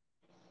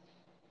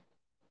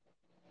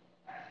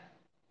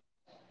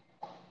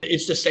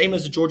 it's the same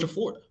as the Georgia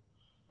Florida,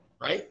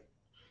 right?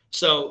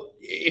 So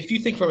if you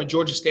think from a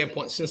Georgia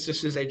standpoint, since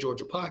this is a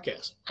Georgia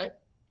podcast, right?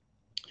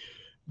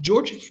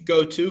 Georgia could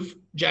go to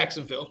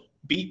Jacksonville,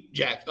 beat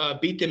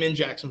them in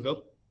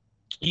Jacksonville.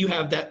 You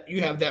have that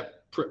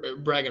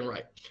bragging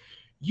right.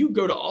 You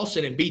go to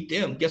Austin and beat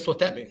them. Guess what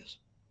that means?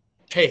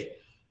 Hey,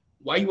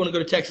 why you want to go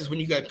to Texas when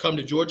you got to come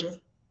to Georgia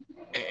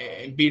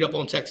and beat up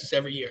on Texas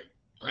every year,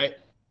 right?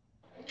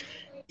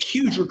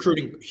 Huge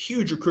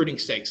recruiting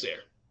stakes there,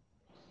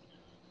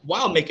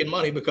 while making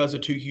money because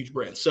of two huge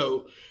brands.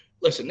 So,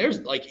 listen, there's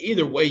like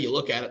either way you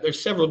look at it,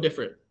 there's several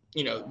different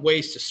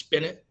ways to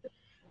spin it.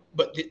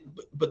 But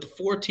the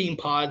 14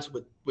 pods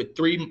with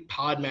three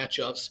pod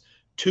matchups,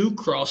 two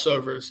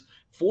crossovers,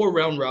 four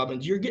round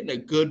robins, you're getting a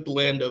good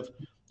blend of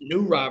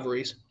new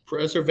rivalries,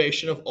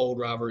 preservation of old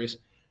rivalries,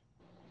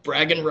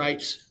 bragging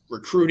rights,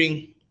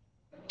 recruiting,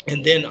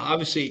 and then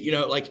obviously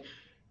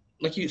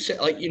like you said,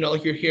 like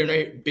you're hearing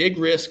right, big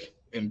risk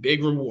and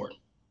big reward,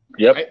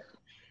 Yep. right?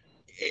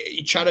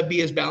 You try to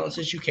be as balanced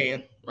as you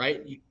can,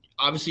 right?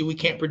 Obviously, we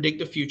can't predict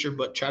the future,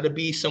 but try to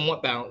be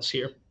somewhat balanced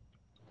here.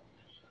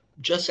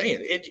 Just saying,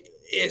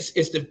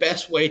 it's the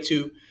best way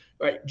to,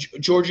 right?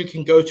 Georgia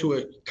can go to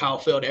a Kyle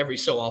Field every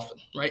so often,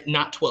 right?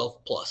 Not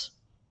 12 plus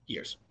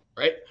years,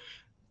 right?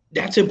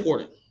 That's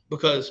important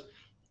because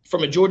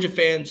from a Georgia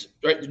fans,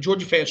 right? The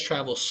Georgia fans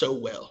travel so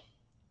well.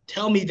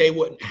 Tell me they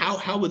wouldn't.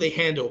 How would they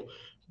handle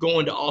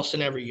going to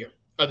Austin every year?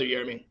 Other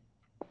year, I mean,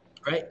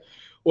 right?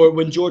 Or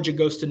when Georgia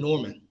goes to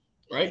Norman,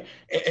 right?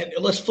 And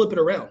let's flip it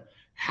around.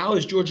 How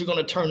is Georgia going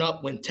to turn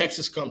up when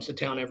Texas comes to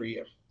town every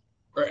year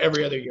or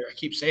every other year? I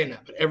keep saying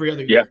that, but every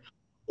other Yeah. year.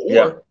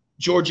 Yeah. Or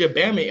Georgia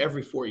Bama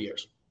every 4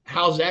 years.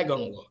 How's that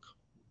going to look?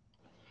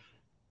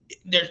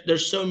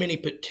 There's so many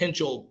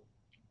potential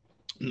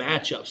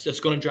matchups that's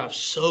going to drive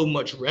so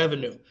much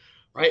revenue,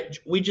 right?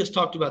 We just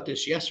talked about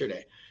this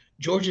yesterday.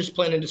 Georgia's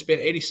planning to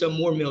spend 80 some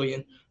more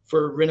million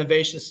for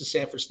renovations to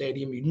Sanford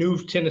Stadium, your new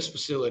tennis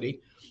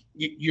facility.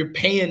 You're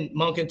paying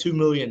Monken 2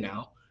 million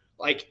now.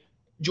 Like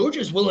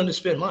Georgia's willing to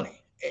spend money.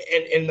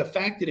 And the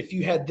fact that if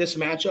you had this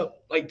matchup,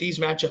 like these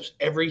matchups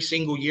every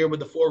single year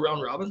with the four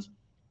round robins,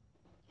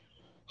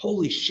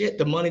 holy shit,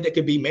 the money that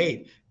could be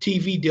made.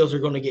 TV deals are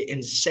going to get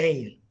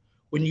insane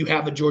when you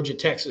have a Georgia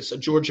Texas, a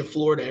Georgia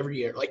Florida every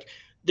year. Like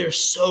there's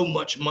so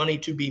much money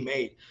to be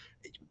made.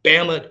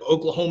 Bama,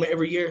 Oklahoma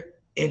every year,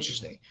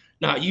 interesting.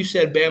 Now you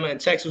said Bama and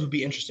Texas would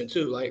be interesting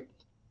too. Like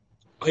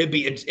it'd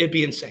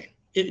be insane.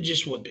 It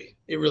just would be.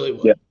 It really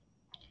would. Yeah.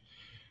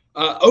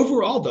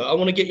 Overall, though, I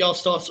want to get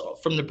y'all's thoughts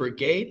from the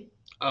brigade.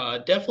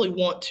 Definitely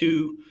want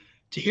to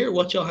hear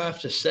what y'all have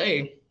to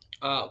say.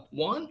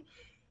 One,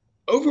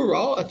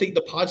 overall, I think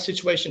the pod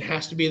situation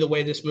has to be the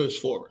way this moves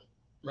forward,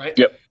 right?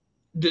 Yep.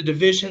 The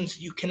divisions,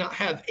 you cannot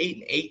have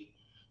 8-8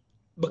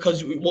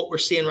 because what we're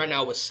seeing right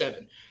now with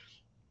seven.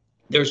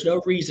 There's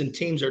no reason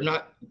teams are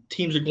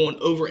going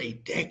over a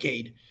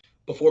decade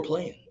before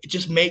playing. It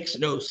just makes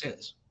no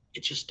sense.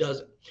 It just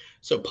doesn't.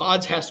 So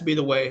pods has to be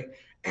the way.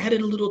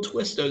 Added a little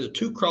twist though, the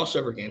two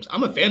crossover games.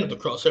 I'm a fan of the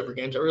crossover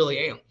games, I really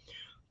am.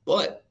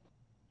 But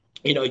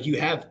you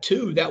have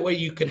two. That way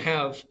you can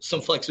have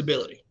some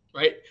flexibility,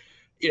 right?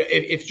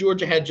 If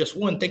Georgia had just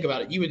one, think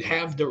about it. You would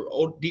have the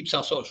old Deep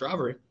South South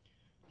rivalry.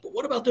 But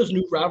what about those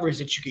new rivalries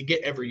that you could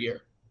get every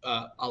year,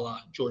 a la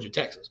Georgia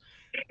Texas?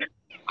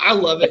 I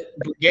love it.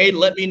 Brigade,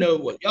 let me know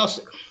what y'all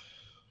say.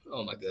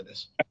 Oh my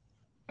goodness.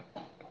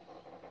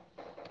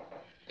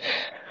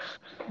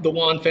 The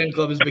Juan fan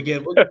club is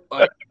begin.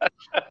 Like,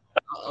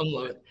 I'm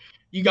loving it.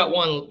 You got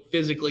one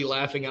physically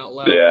laughing out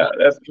loud. Yeah.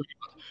 That's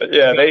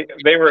yeah. Okay.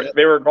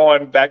 They were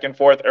going back and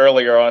forth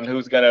earlier on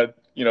who's gonna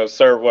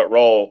serve what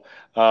role.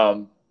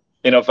 Um,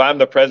 if I'm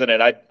the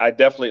president, I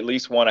definitely at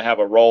least want to have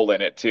a role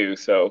in it too.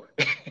 So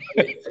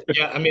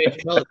Yeah, I mean,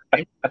 hell,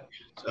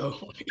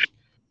 so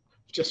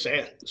just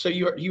saying. So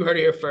you heard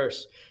it here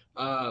first.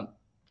 Uh,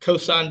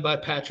 Co-signed by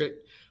Patrick.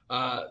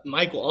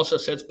 Michael also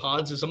says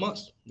pods is a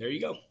must. There you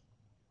go.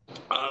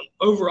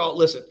 Overall,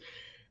 listen,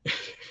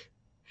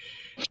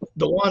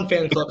 the Juan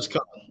fan club is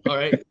coming. All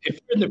right.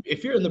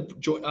 If you're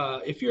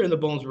in the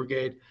Bones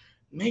Brigade,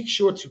 make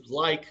sure to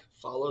like,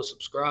 follow,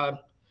 subscribe.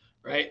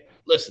 Right.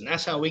 Listen,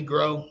 that's how we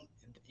grow.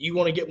 You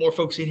want to get more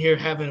folks in here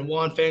having a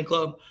Juan fan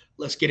club?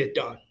 Let's get it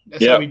done.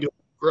 That's how yeah, we do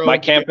it. my Grow.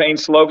 campaign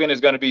slogan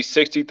is going to be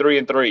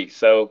 63-3.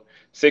 So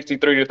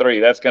 63-3.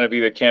 That's going to be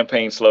the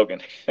campaign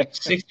slogan.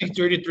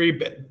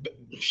 63-3.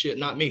 Shit,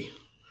 not me.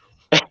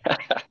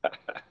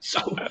 So,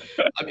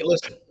 I mean,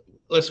 listen.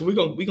 We're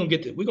gonna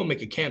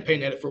make a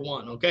campaign edit for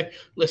one. Okay.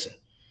 Listen,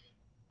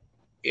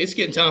 it's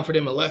getting time for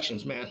them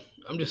elections, man.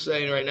 I'm just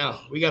saying right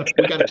now, we got a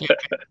campaign.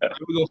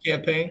 We're gonna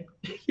campaign.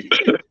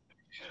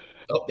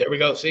 Oh, there we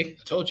go. See,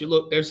 I told you.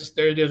 Look, there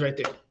it is right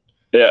there.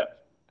 Yeah.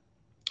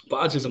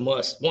 Bonds is a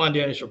must. Juan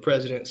Daniels for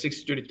president,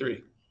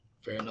 63-3.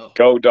 Fair enough.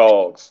 Go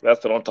dogs.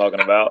 That's what I'm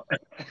talking about.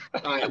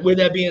 All right. With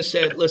that being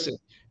said, listen,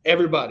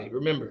 everybody,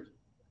 remember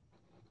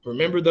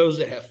those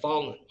that have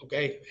fallen.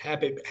 Okay,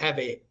 have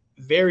a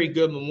very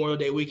good Memorial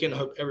Day weekend. I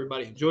hope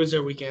everybody enjoys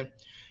their weekend.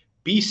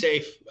 Be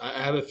safe.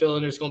 I have a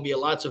feeling there's going to be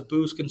lots of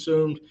booze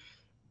consumed,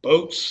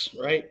 boats,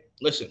 right?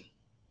 Listen,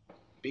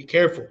 be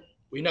careful.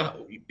 We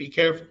know, be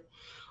careful.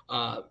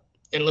 Uh,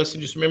 and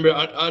listen, just remember,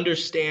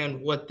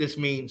 understand what this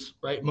means,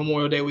 right?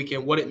 Memorial Day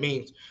weekend, what it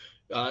means.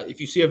 If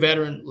you see a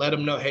veteran, let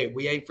them know, hey,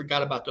 we ain't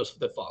forgot about those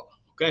that fallen.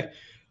 Okay.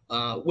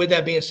 With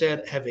that being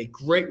said, have a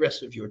great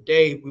rest of your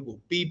day. We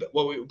will be,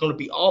 well, we're going to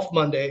be off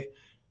Monday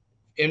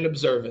in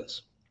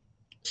observance.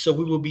 So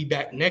we will be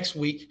back next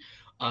week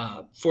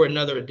for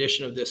another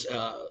edition of this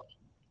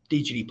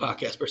DGD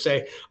podcast per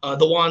se.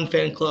 The Juan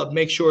Fan Club.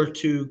 Make sure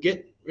to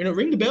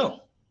ring the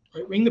bell.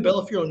 Right, ring the bell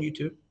if you're on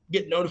YouTube.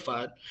 Get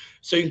notified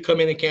so you can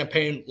come in and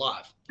campaign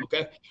live.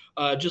 Okay,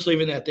 just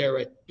leaving that there.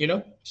 Right,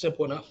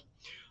 simple enough.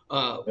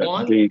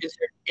 Juan, Indeed.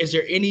 is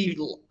there any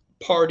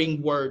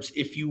parting words,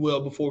 if you will,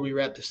 before we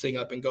wrap this thing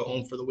up and go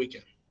home for the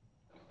weekend?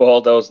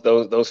 Well,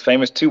 those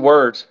famous two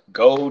words,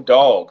 go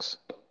dogs.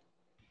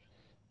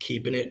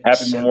 Keeping it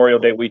Happy Memorial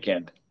simple. Day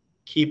weekend.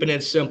 Keeping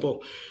it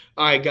simple.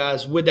 All right,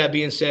 guys. With that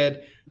being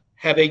said,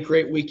 have a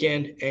great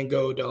weekend and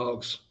go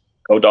dogs.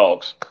 Go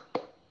dogs.